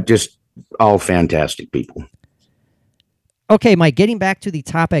 Yeah, just all fantastic people. Okay, Mike, getting back to the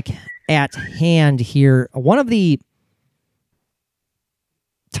topic at hand here. One of the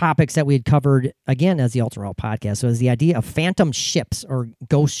topics that we had covered, again, as the Ultra Raw podcast, was the idea of phantom ships or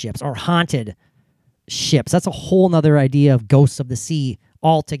ghost ships or haunted ships. That's a whole nother idea of ghosts of the sea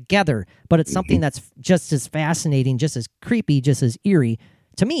altogether, but it's something that's just as fascinating, just as creepy, just as eerie.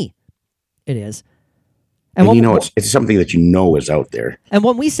 To me, it is. And it's something that is out there. And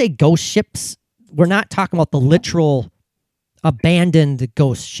when we say ghost ships, we're not talking about the literal abandoned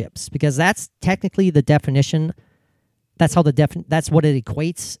ghost ships, because that's technically the definition. That's how that's what it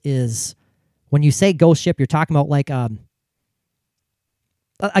equates is when you say ghost ship, you're talking about like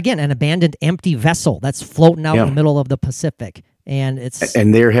again, an abandoned empty vessel that's floating out in the middle of the Pacific. And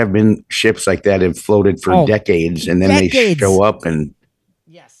there have been ships like that have floated for decades, and then they show up and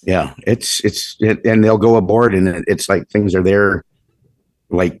and they'll go aboard, and it's like things are there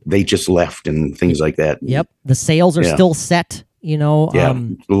like they just left and things like that. Yep. The sails are still set, a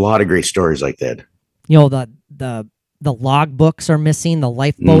lot of great stories like that. The log books are missing, the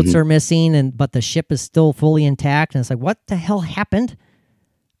lifeboats are missing, but the ship is still fully intact. And it's like, what the hell happened?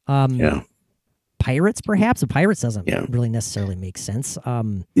 Pirates, perhaps? The pirates doesn't really necessarily make sense.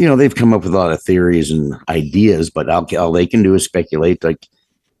 They've come up with a lot of theories and ideas, but all they can do is speculate. Like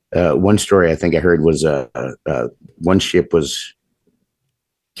one story I think I heard was one ship was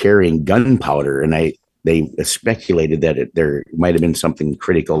carrying gunpowder, and they speculated that there might have been something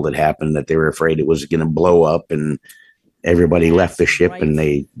critical that happened, that they were afraid it was going to blow up, and everybody left the ship and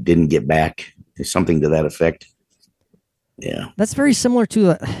they didn't get back. Something to that effect. Yeah. That's very similar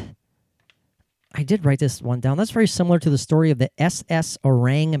to I did write this one down. That's very similar to the story of the SS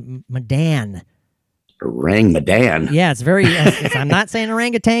Orang Medan. Orang Medan? Yeah, it's very, I'm not saying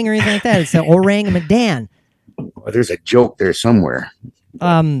orangutan or anything like that. It's the Orang Medan. Well, there's a joke there somewhere.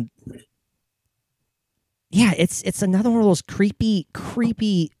 Yeah, it's another one of those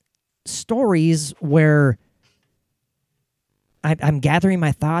creepy stories where I'm gathering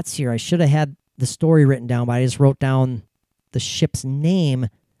my thoughts here. I should have had the story written down, but I just wrote down the ship's name,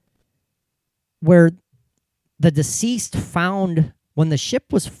 where the deceased found, when the ship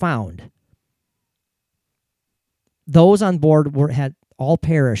was found, those on board had all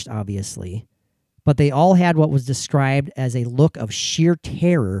perished, obviously, but they all had what was described as a look of sheer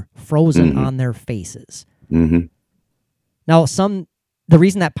terror frozen on their faces. Mm-hmm. Now, the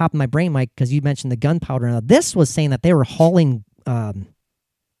reason that popped in my brain, Mike, because you mentioned the gunpowder. Now, this was saying that they were hauling, not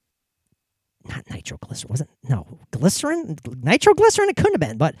nitroglycerin, was it? No, glycerin? Nitroglycerin? It couldn't have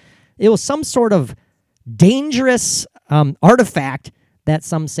been, but it was some sort of dangerous artifact that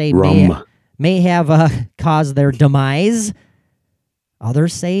some say may have caused their demise.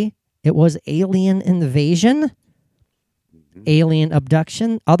 Others say it was alien invasion. alien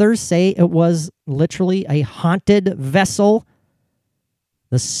abduction. Others say it was literally a haunted vessel.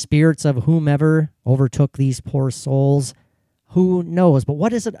 The spirits of whomever overtook these poor souls. Who knows? But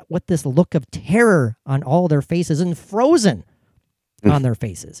what is it with this look of terror on all their faces and frozen on their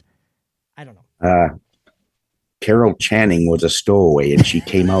faces? I don't know. Carol Channing was a stowaway, and she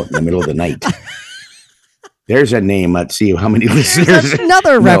came out in the middle of the night. There's a name. Let's see how many listeners. There's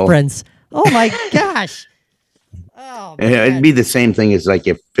another reference. Oh my gosh. Oh, man. It'd be the same thing as like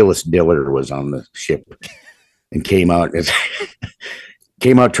if Phyllis Diller was on the ship and came out,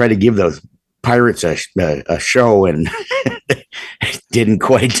 tried to give those pirates a show, and didn't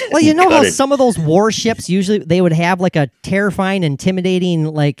quite. Well, you know how some of those warships usually they would have like a terrifying, intimidating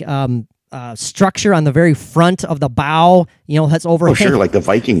like structure on the very front of the bow. You know, that's over. Oh, sure, like the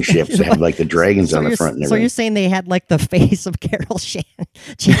Viking ships have like the dragons on the front. And so you're saying they had like the face of Carol Channing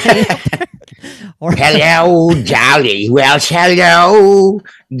up there? Or hello, Jolly. Well, hello,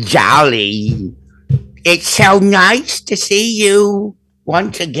 Jolly. It's so nice to see you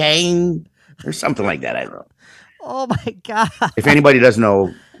once again, or something like that. I don't know. Oh my God. If anybody doesn't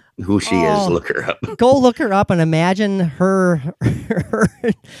know who she is, look her up. Go look her up and imagine her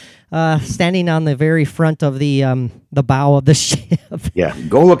standing on the very front of the bow of the ship. Yeah,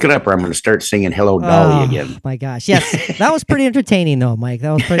 go look it up, or I'm going to start singing "Hello, Dolly" again. My gosh, yes, that was pretty entertaining, though, Mike.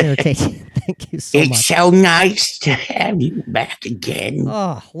 That was pretty entertaining. Thank you so much. It's so nice to have you back again.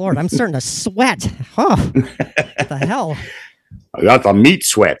 Oh Lord, I'm starting to sweat. Oh, what the hell? I got the meat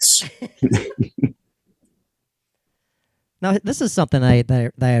sweats. Now, this is something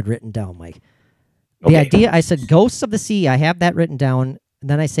that I had written down, Mike. The idea, I said, ghosts of the sea. I have that written down. And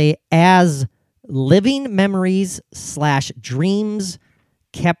then I say, as living memories / dreams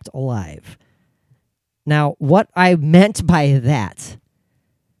kept alive. Now, what I meant by that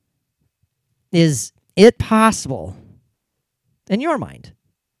is it possible, in your mind,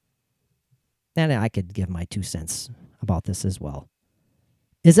 and I could give my 2 cents about this as well.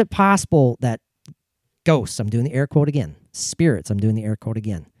 Is it possible that ghosts, I'm doing the air quote again, spirits, I'm doing the air quote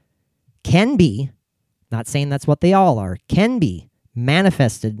again, can be, not saying that's what they all are, can be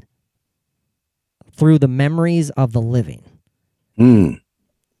manifested through the memories of the living? You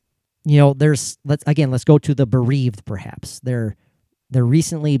know, let's go to the bereaved, perhaps. They're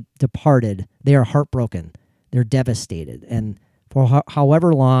recently departed. They are heartbroken. They're devastated. And for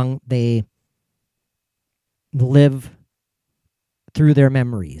however long they live through their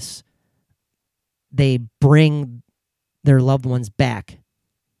memories, they bring their loved ones back.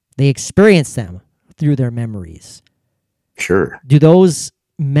 They experience them through their memories. Sure. Do those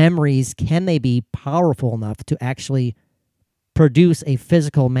memories, can they be powerful enough to actually produce a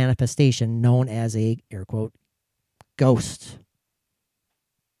physical manifestation known as a, air quote, ghost?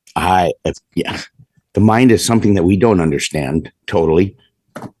 Yeah. The mind is something that we don't understand totally.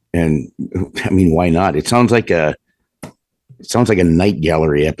 And I mean, why not? It sounds like a Night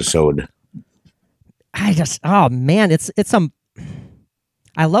Gallery episode. Oh man,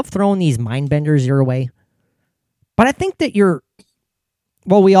 I love throwing these mind benders your way. But I think that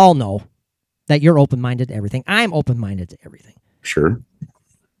we all know that you're open-minded to everything. I'm open-minded to everything. Sure.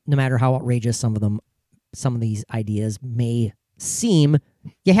 No matter how outrageous some of these ideas may seem,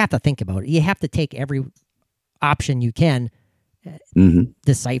 you have to think about it. You have to take every option you can,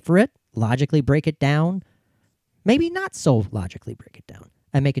 decipher it, logically break it down, maybe not so logically break it down,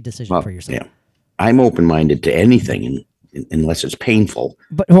 and make a decision for yourself. Yeah. I'm open-minded to anything unless it's painful.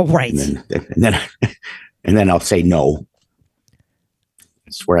 But right. And then I'll say no.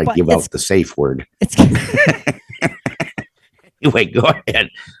 That's where I give out the safe word. Anyway, go ahead.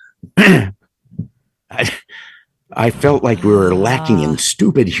 I felt like we were lacking in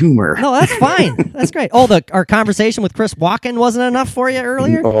stupid humor. No, that's fine. That's great. Oh, our conversation with Chris Walken wasn't enough for you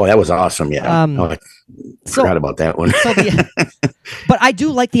earlier? Oh, that was awesome, yeah. I forgot about that one. But I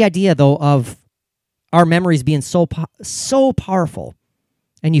do like the idea, though, of our memories being so powerful,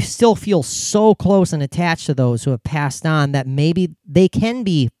 and you still feel so close and attached to those who have passed on that maybe they can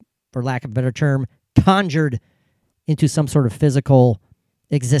be, for lack of a better term, conjured into some sort of physical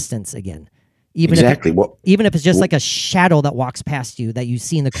existence again. Even if it's just like a shadow that walks past you that you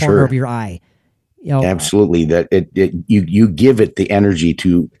see in the corner of your eye. You know, absolutely. That you give it the energy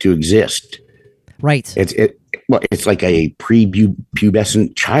to exist. Right. It's like a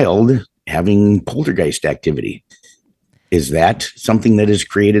prepubescent child having poltergeist activity. Is that something that is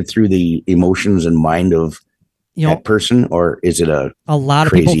created through the emotions and mind of that person, or is it a lot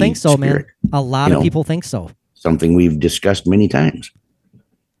of people think so, spirit? Man. A lot of people think so. Something we've discussed many times.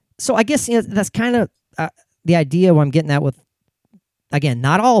 So I guess that's kind of the idea what I'm getting at with again,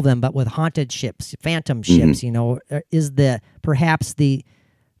 not all of them, but with haunted ships, phantom ships, is perhaps the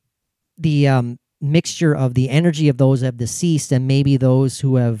mixture of the energy of those who have deceased and maybe those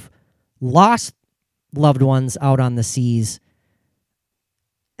who have lost loved ones out on the seas,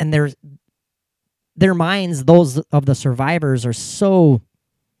 and their minds, those of the survivors, are so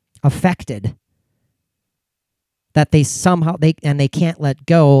affected that they can't let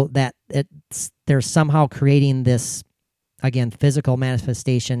go, that they're somehow creating this, again, physical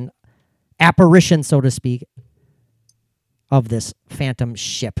manifestation, apparition, so to speak, of this phantom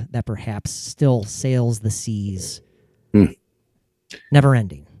ship that perhaps still sails the seas, never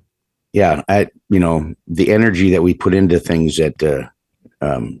ending. Yeah, the energy that we put into things that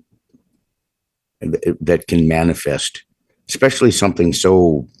can manifest, especially something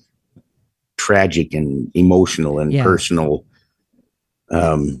so tragic and emotional and personal.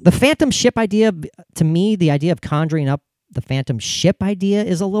 The phantom ship idea, to me, the idea of conjuring up the phantom ship idea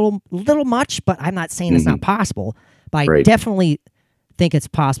is a little much, but I'm not saying it's not possible. But I definitely think it's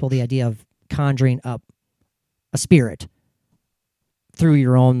possible, the idea of conjuring up a spirit through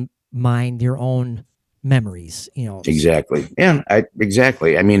your own mind, your own memories, Exactly. Yeah,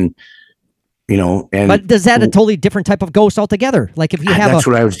 exactly. I mean, but does that a totally different type of ghost altogether? Like if you have that's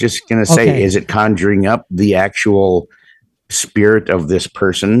what I was just going to say. Okay. Is it conjuring up the actual spirit of this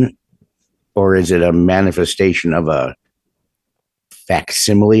person, or is it a manifestation of a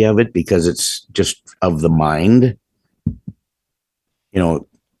facsimile of it because it's just of the mind?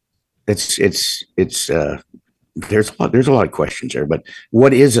 It's there's a lot of questions there, but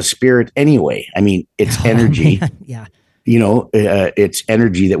what is a spirit anyway? I mean, it's energy. Yeah. It's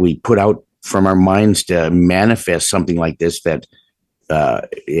energy that we put out from our minds to manifest something like this, that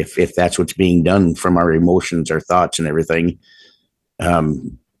if that's what's being done from our emotions, our thoughts and everything,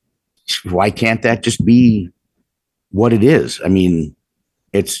 why can't that just be what it is? I mean,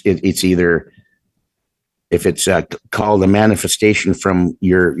 it's either, if it's called a manifestation from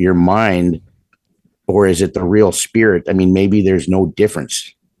your mind, or is it the real spirit? I mean, maybe there's no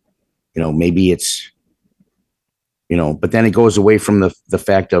difference, maybe it's, but then it goes away from the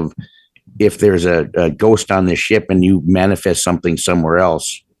fact of, if there's a ghost on the ship and you manifest something somewhere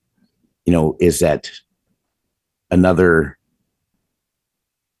else, is that another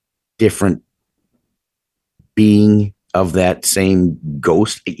different being of that same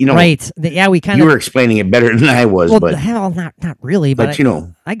ghost? Right. Yeah, you were explaining it better than I was, but hell, not really, but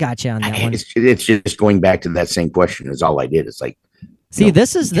I got you on that one. It's just going back to that same question is all I did. It's like,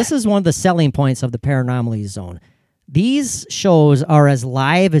 this is one of the selling points of the Paranormally Zone. These shows are as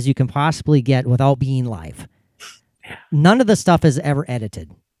live as you can possibly get without being live. None of the stuff is ever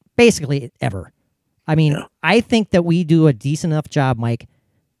edited. Basically, ever. I mean, I think that we do a decent enough job, Mike.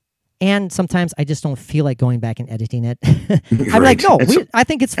 And sometimes I just don't feel like going back and editing it. I'm like, no, I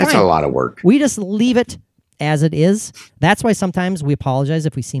think it's fine. That's a lot of work. We just leave it as it is. That's why sometimes we apologize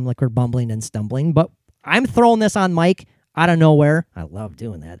if we seem like we're bumbling and stumbling. But I'm throwing this on Mike out of nowhere. I love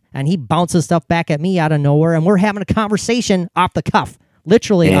doing that. And he bounces stuff back at me out of nowhere. And we're having a conversation off the cuff.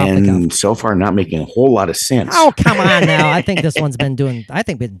 Literally off the cuff. And so far, not making a whole lot of sense. Oh, come on now. I think this one's been doing...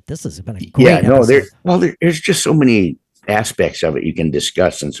 this has been a great episode. There's just so many aspects of it you can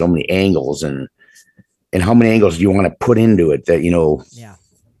discuss, and so many angles, and how many angles do you want to put into it that,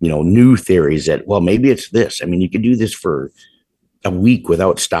 new theories that, well, maybe it's this. I mean, you could do this for a week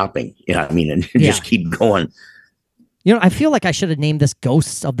without stopping, and just keep going. I feel like I should have named this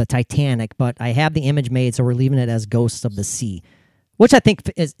Ghosts of the Titanic, but I have the image made, so we're leaving it as Ghosts of the Sea, which I think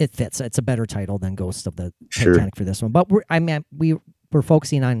it fits. It's a better title than Ghosts of the Titanic for this one. But we're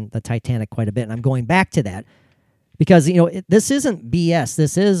focusing on the Titanic quite a bit, and I'm going back to that because, this isn't BS.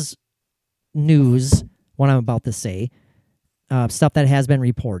 This is news, what I'm about to say, stuff that has been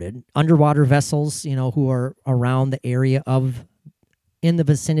reported. Underwater vessels, who are around the area in the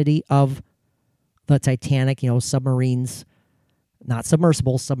vicinity of the Titanic, submarines, not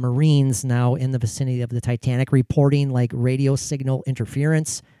submersible, submarines now in the vicinity of the Titanic, reporting like radio signal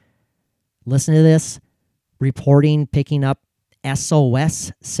interference. Listen to this. Reporting, picking up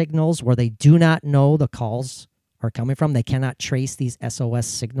SOS signals where they do not know the calls are coming from. They cannot trace these SOS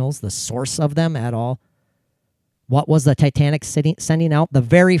signals, the source of them at all. What was the Titanic sending out? The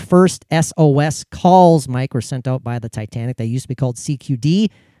very first SOS calls, Mike, were sent out by the Titanic. They used to be called CQD.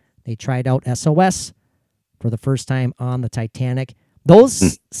 They tried out SOS for the first time on the Titanic.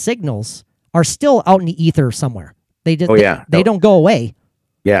 Those signals are still out in the ether somewhere. They don't go away.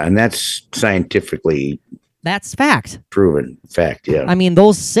 Yeah, and that's scientifically... That's fact. Proven fact, yeah. I mean,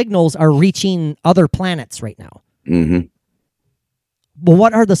 those signals are reaching other planets right now. Mm-hmm. But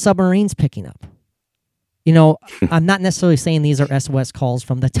what are the submarines picking up? You know, I'm not necessarily saying these are SOS calls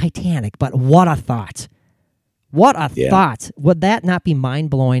from the Titanic, but what a thought. What a thought. Would that not be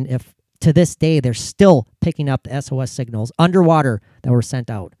mind-blowing if to this day they're still picking up the SOS signals underwater that were sent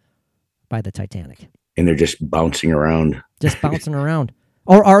out by the Titanic? And they're just bouncing around. Just bouncing around.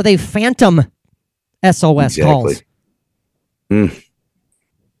 Or are they phantom SOS calls?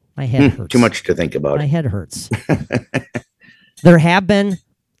 My head hurts. Too much to think about. My head hurts. There have been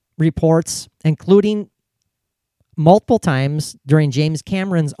reports, including multiple times during James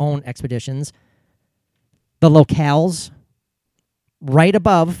Cameron's own expeditions, the locales right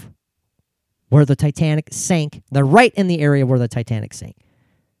above where the Titanic sank. They're right in the area where the Titanic sank.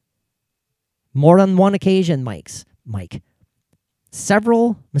 More than one occasion, Mike.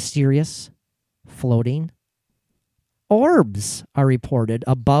 Several mysterious floating orbs are reported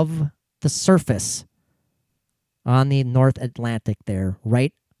above the surface on the North Atlantic there,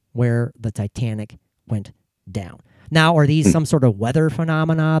 right where the Titanic went down. Now, are these some sort of weather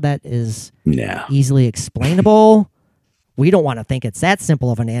phenomena that is easily explainable? We don't want to think it's that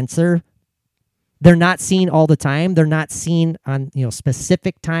simple of an answer. They're not seen all the time. They're not seen on,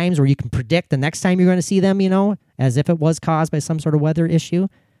 specific times where you can predict the next time you're going to see them, as if it was caused by some sort of weather issue.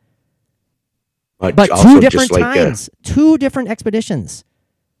 But two different times, two different expeditions.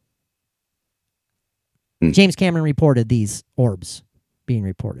 James Cameron reported these orbs being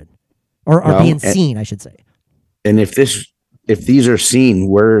reported, or being seen, I should say. And if these are seen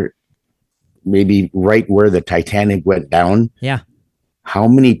where maybe right where the Titanic went down, how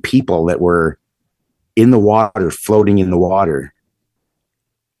many people that were in the water, floating in the water,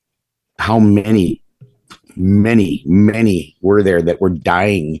 how many were there that were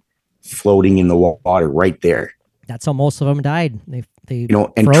dying, floating in the water right there? That's how most of them died. They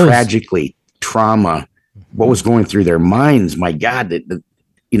and froze. Tragically, trauma, what was going through their minds? My God, the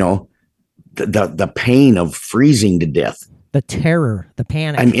pain of freezing to death, the terror, the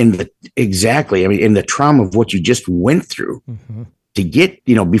panic. in the trauma of what you just went through to get,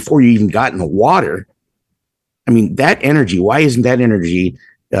 before you even got in the water. I mean, that energy, why isn't that energy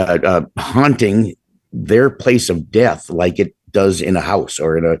haunting their place of death like it does in a house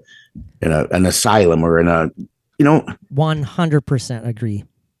or in an asylum or in a, 100% agree.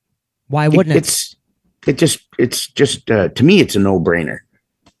 Why wouldn't it? It's just to me, it's a no-brainer.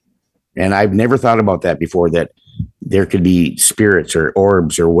 And I've never thought about that before, that there could be spirits or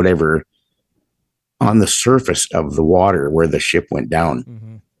orbs or whatever on the surface of the water where the ship went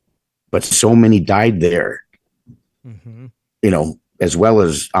down. But so many died there, as well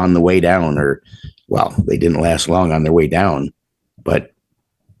as on the way down, they didn't last long on their way down, but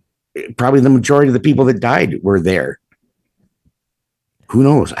probably the majority of the people that died were there. Who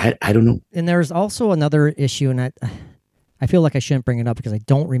knows? I don't know. And there's also another issue, and I feel like I shouldn't bring it up because I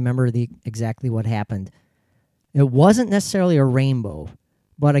don't remember exactly what happened. It wasn't necessarily a rainbow,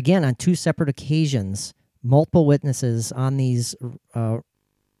 but again, on two separate occasions, multiple witnesses on these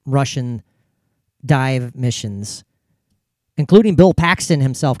Russian dive missions, including Bill Paxton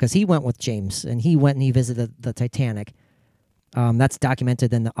himself, because he went with James, and he went and he visited the Titanic. That's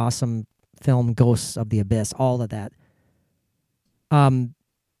documented in the awesome film Ghosts of the Abyss, all of that.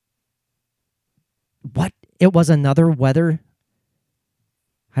 It was another weather,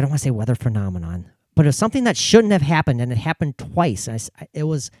 I don't want to say weather phenomenon, but it was something that shouldn't have happened, and it happened twice. It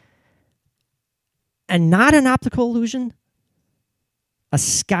was not an optical illusion, a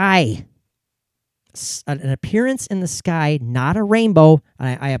sky, an appearance in the sky, not a rainbow.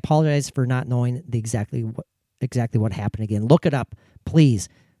 I apologize for not knowing exactly what happened again. Look it up, please.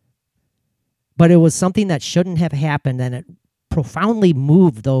 But it was something that shouldn't have happened, and it profoundly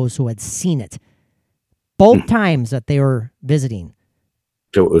moved those who had seen it both times that they were visiting.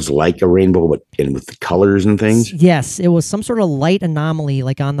 So it was like a rainbow, but with the colors and things? Yes, it was some sort of light anomaly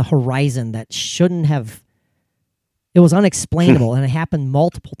like on the horizon that shouldn't have. It was unexplainable, and it happened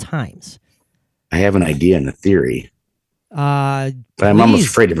multiple times. I have an idea and a theory. But I'm almost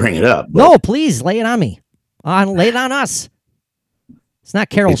afraid to bring it up. No, please, lay it on me. Lay it on us. It's not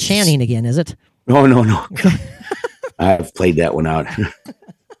Carol Channing again, is it? No. I've played that one out.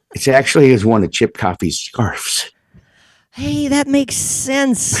 It's actually one of Chip Coffey's scarves. Hey, that makes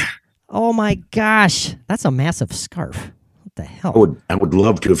sense. Oh my gosh, that's a massive scarf. What the hell? I would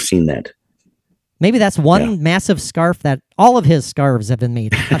love to have seen that. Maybe that's one massive scarf that all of his scarves have been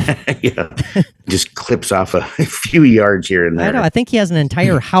made out of. Just clips off a few yards here and there. I know. I think he has an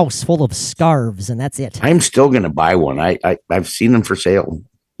entire house full of scarves, and that's it. I'm still going to buy one. I've seen them for sale,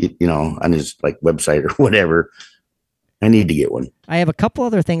 on his website or whatever. I need to get one. I have a couple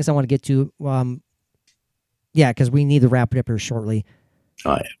other things I want to get to. Because we need to wrap it up here shortly.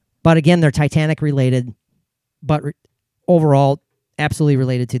 Oh, yeah. But again, they're Titanic related. but overall, absolutely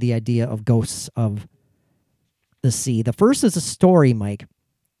related to the idea of ghosts of the sea. The first is a story, Mike.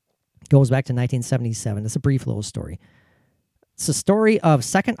 Goes back to 1977. It's a brief little story. It's a story of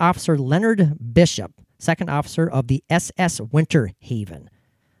Second Officer Leonard Bishop, second officer of the SS Winter Haven.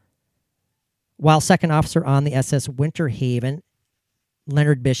 While second officer on the SS Winter Haven,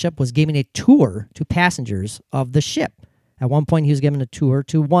 Leonard Bishop was giving a tour to passengers of the ship. At one point, he was giving a tour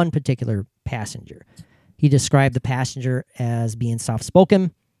to one particular passenger. He described the passenger as being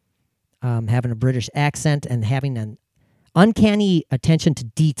soft-spoken, having a British accent, and having an uncanny attention to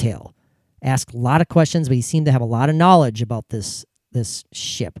detail. Asked a lot of questions, but he seemed to have a lot of knowledge about this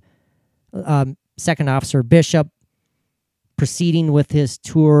ship. Second Officer Bishop, proceeding with his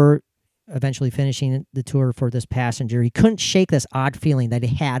tour, eventually finishing the tour for this passenger, he couldn't shake this odd feeling that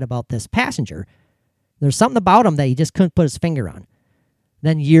he had about this passenger. There's something about him that he just couldn't put his finger on.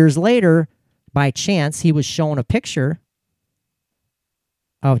 Then years later, by chance, he was shown a picture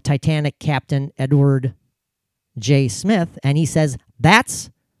of Titanic Captain Edward J. Smith, and he says, that's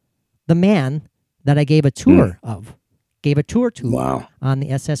the man that I gave a tour to on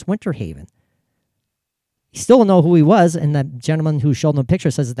the SS Winter Haven. He still don't know who he was, and the gentleman who showed him the picture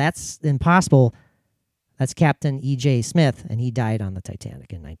says, that's impossible. That's Captain E.J. Smith, and he died on the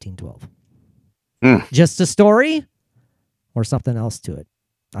Titanic in 1912. Just a story or something else to it?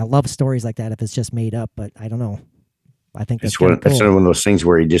 I love stories like that if it's just made up, but I don't know. I think that's cool. That's one of those things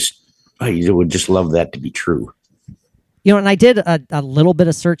where you would just love that to be true. You know, and I did a little bit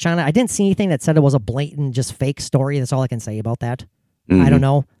of search on it. I didn't see anything that said it was a blatant, just fake story. That's all I can say about that. I don't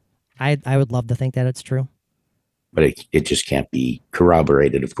know. I would love to think that it's true. But it just can't be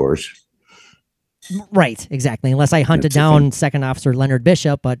corroborated, of course. Right, exactly. Unless I hunted down Second Officer Leonard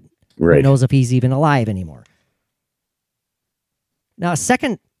Bishop, but who knows if he's even alive anymore. Now, a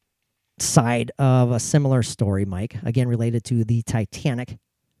second side of a similar story, Mike, again related to the Titanic.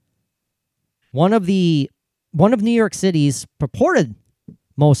 One of New York City's purported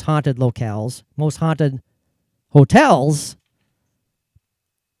most haunted locales, most haunted hotels,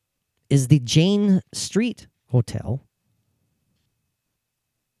 is the Jane Street Hotel,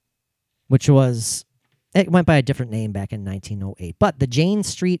 which it went by a different name back in 1908. But the Jane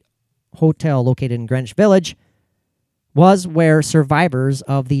Street Hotel, located in Greenwich Village, was where survivors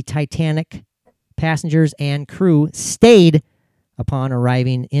of the Titanic passengers and crew stayed upon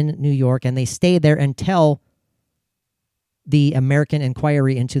arriving in New York, and they stayed there until the American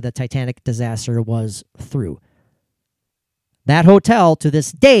inquiry into the Titanic disaster was through. That hotel, to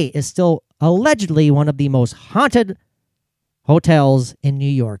this day, is still allegedly one of the most haunted hotels in New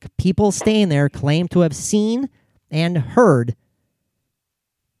York. People staying there claim to have seen and heard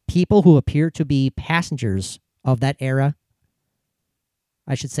people who appear to be passengers of that era.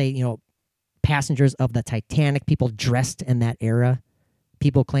 I should say, passengers of the Titanic, people dressed in that era.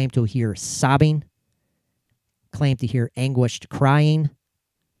 People claim to hear sobbing, claim to hear anguished crying.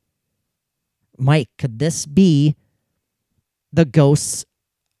 Mike, could this be the ghosts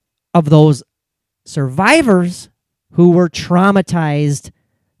of those survivors who were traumatized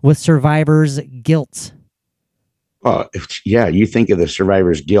with survivor's guilt? Yeah, you think of the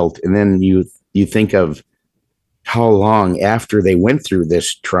survivor's guilt, and then you think of how long after they went through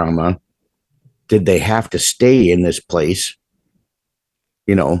this trauma did they have to stay in this place?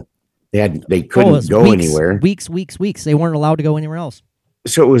 They couldn't go anywhere. Weeks. They weren't allowed to go anywhere else.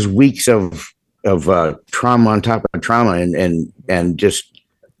 So it was weeks of trauma on top of trauma, and just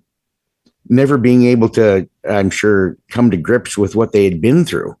never being able to, I'm sure, come to grips with what they had been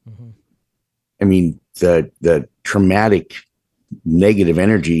through. Mm-hmm. I mean, the traumatic negative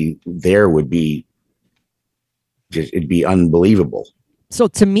energy there would be it'd be unbelievable. So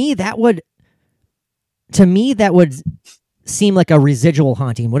to me that would seem like a residual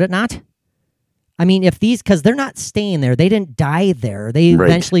haunting, would it not? I mean, if because they're not staying there, they didn't die there. They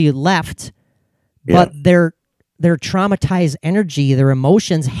eventually left, but their traumatized energy, their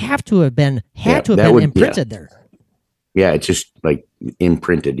emotions have to have been imprinted there. Yeah, it's just like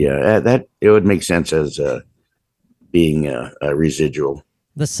imprinted. Yeah, that it would make sense as being a residual.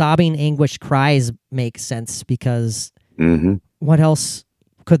 The sobbing, anguished cries make sense because what else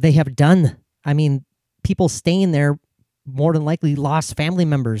could they have done? I mean, people staying there more than likely lost family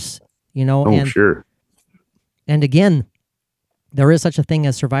members, Sure. And again, there is such a thing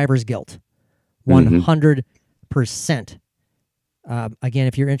as survivor's guilt. 100%. Again,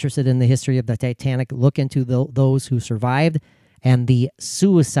 if you're interested in the history of the Titanic, look into those who survived and the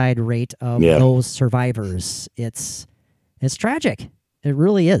suicide rate of those survivors. It's tragic. It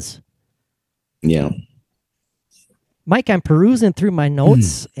really is. Yeah. Mike, I'm perusing through my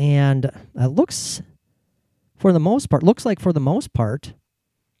notes, and it looks for the most part, looks like for the most part,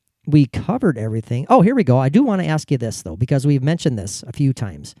 we covered everything. Oh, here we go. I do want to ask you this, though, because we've mentioned this a few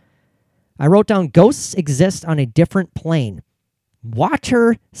times. I wrote down ghosts exist on a different plane.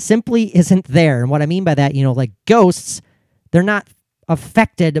 Water simply isn't there. And what I mean by that, like ghosts, they're not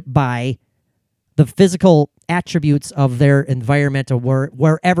affected by the physical attributes of their environment or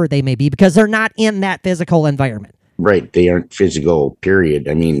wherever they may be because they're not in that physical environment. Right. They aren't physical, period.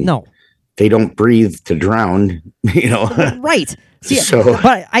 I mean, no. They don't breathe to drown, Right. See,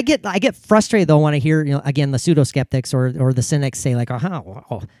 but I get frustrated though when I hear, again, the pseudo skeptics or the cynics say like,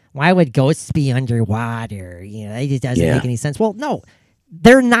 oh, why would ghosts be underwater? It just doesn't make any sense. Well, no,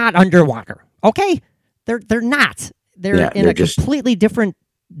 they're not underwater. Okay, they're not. They're in a completely different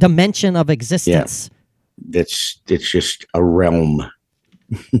dimension of existence. Yeah. It's just a realm.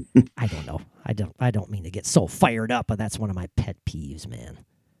 I don't know. I don't mean to get so fired up, but that's one of my pet peeves, man.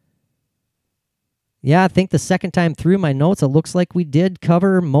 Yeah, I think the second time through my notes, it looks like we did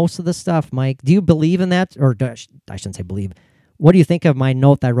cover most of the stuff, Mike. Do you believe in that? Or I shouldn't say believe. What do you think of my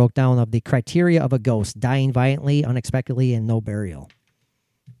note that I wrote down of the criteria of a ghost: dying violently, unexpectedly, and no burial?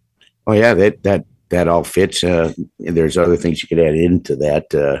 Oh, yeah, that all fits. There's other things you could add into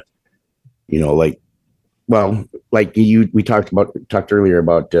that, we talked earlier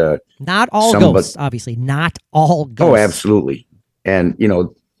about not all ghosts, obviously, not all ghosts. Oh, absolutely. And,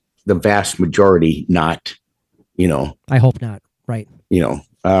 the vast majority not, I hope not. Right.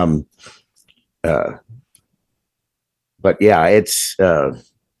 But yeah, it's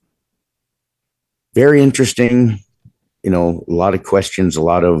very interesting. A lot of questions, a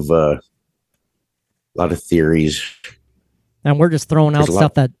lot of theories. And we're just throwing out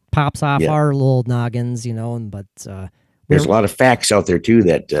stuff that pops off our little noggins, but there's a lot of facts out there too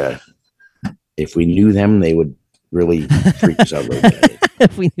that if we knew them, they would really freak us out a little bit.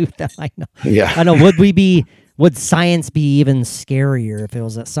 If we knew that, I know. Yeah. I know. Would science be even scarier if it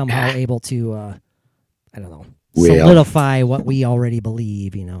was somehow able to, I don't know, solidify what we already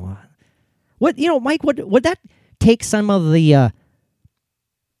believe, What, Mike, would that take some of the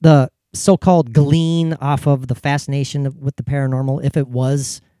so-called glean off of the fascination with the paranormal if it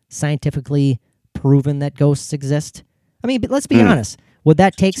was scientifically proven that ghosts exist? I mean, but let's be honest. Would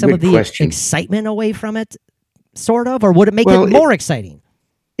that take some of the excitement away from it, sort of, or would it make it more exciting?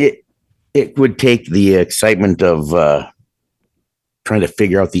 It would take the excitement of trying to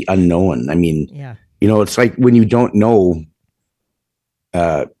figure out the unknown. I mean, it's like when you don't know,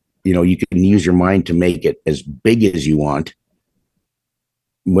 you can use your mind to make it as big as you want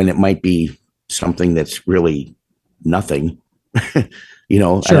when it might be something that's really nothing,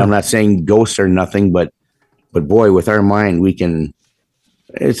 Sure. And I'm not saying ghosts are nothing, but boy, with our mind, we can,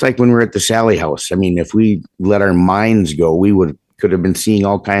 it's like when we're at the Sally house. I mean, if we let our minds go, we could have been seeing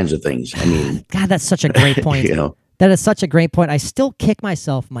all kinds of things. I mean, God, that's such a great point. That is such a great point. I still kick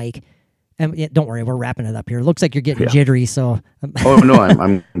myself, Mike. And don't worry, we're wrapping it up here. It looks like you're getting jittery. So, oh no,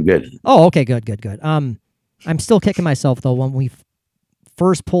 I'm good. Oh, okay, good. I'm still kicking myself though. When we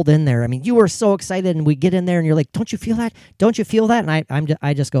first pulled in there, I mean, you were so excited, and we get in there, and you're like, "Don't you feel that? Don't you feel that?" And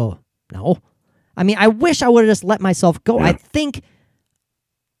I just go, "No." I mean, I wish I would have just let myself go. Yeah. I think,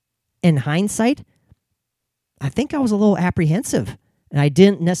 in hindsight, I think I was a little apprehensive, and I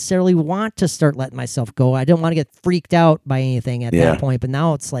didn't necessarily want to start letting myself go. I didn't want to get freaked out by anything at that point. But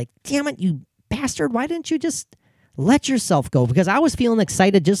now it's like, damn it, you bastard! Why didn't you just let yourself go? Because I was feeling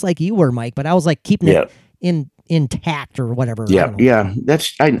excited just like you were, Mike. But I was like keeping it intact or whatever. Yeah.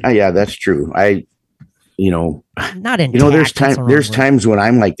 That's true. Not intact. There's times when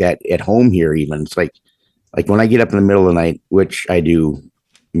I'm like that at home here. Even it's like when I get up in the middle of the night, which I do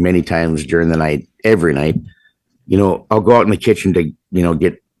many times during the night, every night. I'll go out in the kitchen to,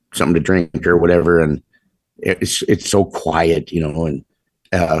 get something to drink or whatever. And it's so quiet, and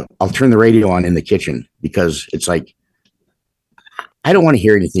I'll turn the radio on in the kitchen because it's like, I don't want to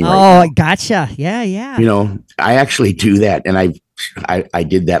hear anything. Oh, gotcha. Yeah. I actually do that. And I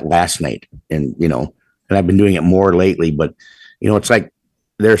did that last night and I've been doing it more lately, but it's like,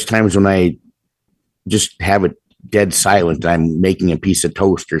 there's times when I just have it dead silent. I'm making a piece of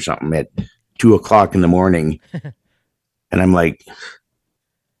toast or something at 2:00 in the morning. And I'm like,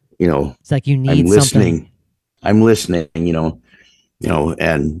 it's like you need I'm listening. something. I'm listening, and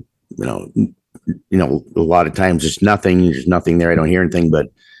a lot of times it's nothing. There's nothing there. I don't hear anything. But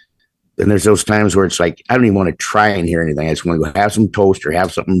then there's those times where it's like, I don't even want to try and hear anything. I just want to go have some toast or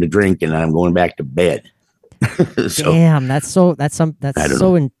have something to drink, and then I'm going back to bed. Damn, that's so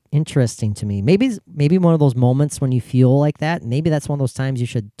interesting to me. Maybe one of those moments when you feel like that. Maybe that's one of those times you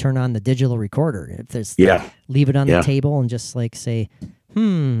should turn on the digital recorder. If there's leave it on the table and just like say,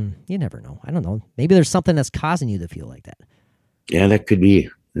 You never know. I don't know. Maybe there's something that's causing you to feel like that. Yeah, that could be.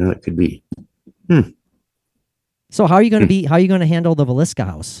 Yeah, that could be. So how are you going to be? How are you going to handle the Velisca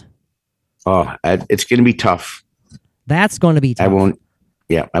house? Oh, it's going to be tough. That's going to be tough.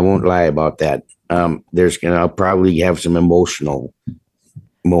 I won't lie about that. I'll probably have some emotional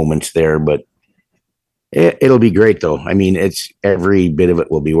moments there, but it'll be great though. I mean, it's every bit of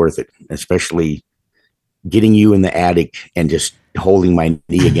it will be worth it, especially getting you in the attic and just holding my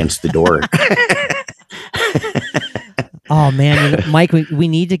knee against the door. Oh man, Mike, we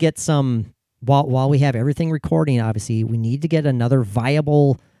need to get some while we have everything recording. Obviously, we need to get another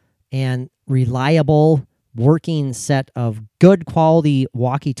viable and reliable working set of good quality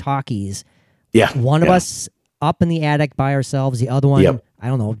walkie-talkies. Yeah, one of us up in the attic by ourselves, the other one, I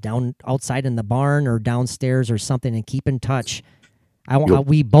don't know, down outside in the barn or downstairs or something, and keep in touch.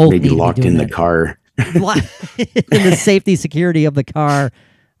 We both maybe need locked to be doing in the car. in the safety security of the car.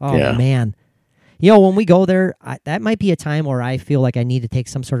 Oh man. When we go there, that might be a time where I feel like I need to take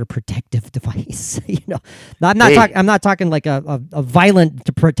some sort of protective device. I'm not talking like a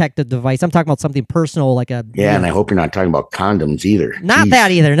violent protective device. I'm talking about something personal, like a. Yeah, and I hope you're not talking about condoms either. Not that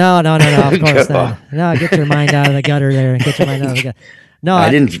either. No. Of course not. No, get your mind out of the gutter there. Get your mind out of the gutter. No,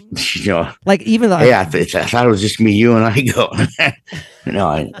 I didn't. Like even though. Hey, I thought it was just me, you, and I go. No,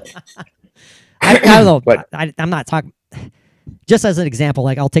 I don't know. But I'm not talking. Just as an example,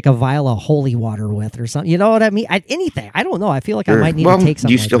 like I'll take a vial of holy water with or something. You know what I mean? Anything. I don't know. I feel like I might need to take something.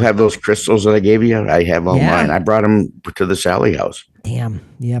 Do you still have those crystals that I gave you? I have all mine. I brought them to the Sally house. Damn.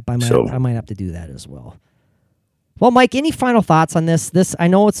 Yep. I might have to do that as well. Well, Mike, any final thoughts on this? I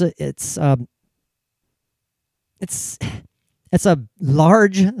know it's a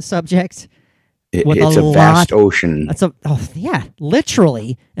large subject. It's a vast ocean.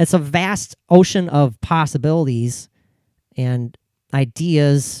 Literally, it's a vast ocean of possibilities and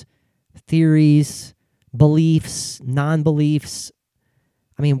ideas, theories, beliefs, non-beliefs.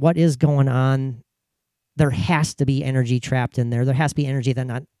 I mean, what is going on? There has to be energy trapped in there. There has to be energy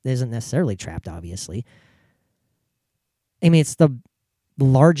that isn't necessarily trapped, obviously. I mean, it's the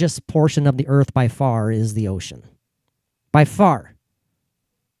largest portion of the earth by far is the ocean. By far.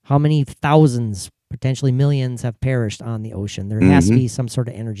 How many thousands, potentially millions, have perished on the ocean? There has to be some sort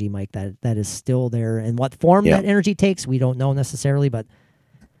of energy, Mike, that is still there. And what form that energy takes, we don't know necessarily, but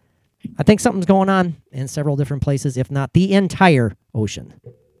I think something's going on in several different places, if not the entire ocean.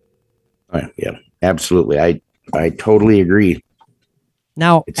 Yeah, absolutely. I totally agree.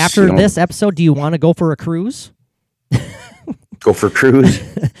 Now, after this episode, do you want to go for a cruise? Go for a cruise?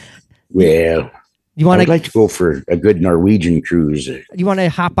 Well... I'd like to go for a good Norwegian cruise. You want to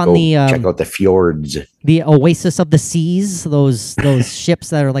hop on check out the fjords, the Oasis of the Seas, those ships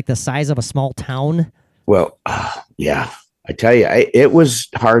that are like the size of a small town. Well, yeah, I tell you, it was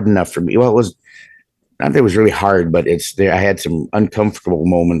hard enough for me. Well, it was not that it was really hard, but I had some uncomfortable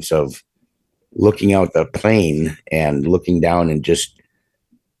moments of looking out the plane and looking down, and just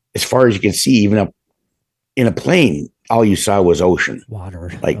as far as you can see, even up in a plane, all you saw was ocean,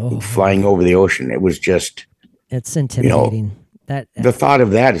 water, like flying over the ocean. It was just, it's intimidating. The thought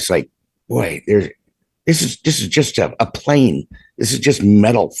of that is like, boy, this is just a plane. This is just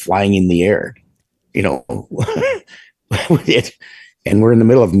metal flying in the air, and we're in the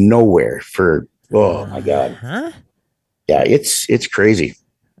middle of nowhere oh my God. Yeah, it's crazy.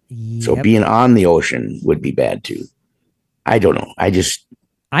 Yep. So being on the ocean would be bad too. I don't know. I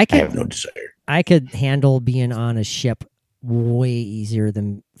have no desire. I could handle being on a ship way easier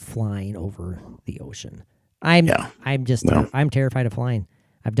than flying over the ocean. I'm terrified of flying.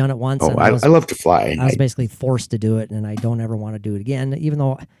 I've done it once. I love to fly. I was basically forced to do it, and I don't ever want to do it again. Even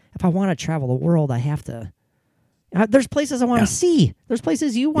though if I want to travel the world, I have to. There's places I want to see. There's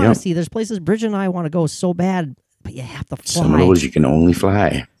places you want to see. There's places Bridget and I want to go so bad, but you have to fly. Some of those you can only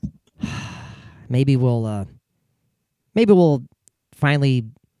fly. Maybe we'll finally,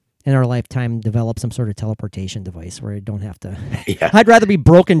 in our lifetime, develop some sort of teleportation device where I don't have to. Yeah. I'd rather be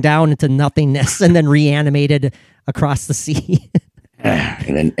broken down into nothingness and then reanimated across the sea.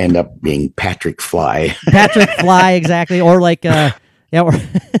 And then end up being Patrick Fly. Patrick Fly, exactly. Or like, or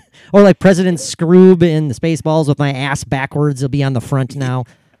like President Scroob in the Spaceballs with my ass backwards. It'll be on the front now.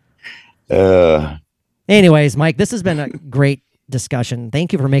 Anyways, Mike, this has been a great discussion.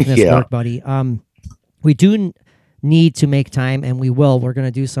 Thank you for making this work, buddy. We do need to make time, and we will. We're going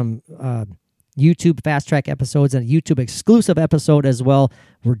to do some YouTube fast track episodes and a YouTube exclusive episode as well.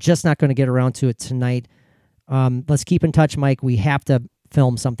 We're just not going to get around to it tonight. Let's keep in touch, Mike. We have to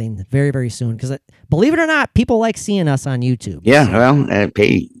film something very, very soon because, believe it or not, people like seeing us on YouTube. Yeah, so. Well,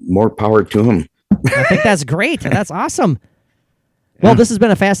 pay more power to them. I think that's great. That's awesome. Well, this has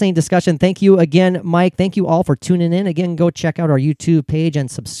been a fascinating discussion. Thank you again, Mike. Thank you all for tuning in. Again, go check out our YouTube page and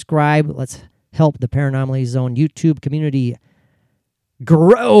subscribe. Let's help the Paranormally Zone YouTube community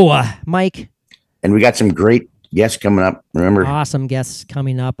grow. Mike. And we got some great guests coming up. Remember? Awesome guests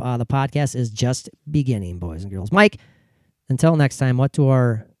coming up. The podcast is just beginning, boys and girls. Mike, until next time, what do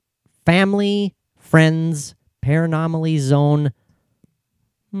our family, friends, Paranormally Zone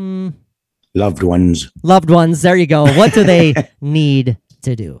Loved ones. loved ones, there you go. What do they need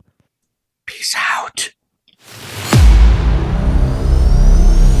to do? Peace out.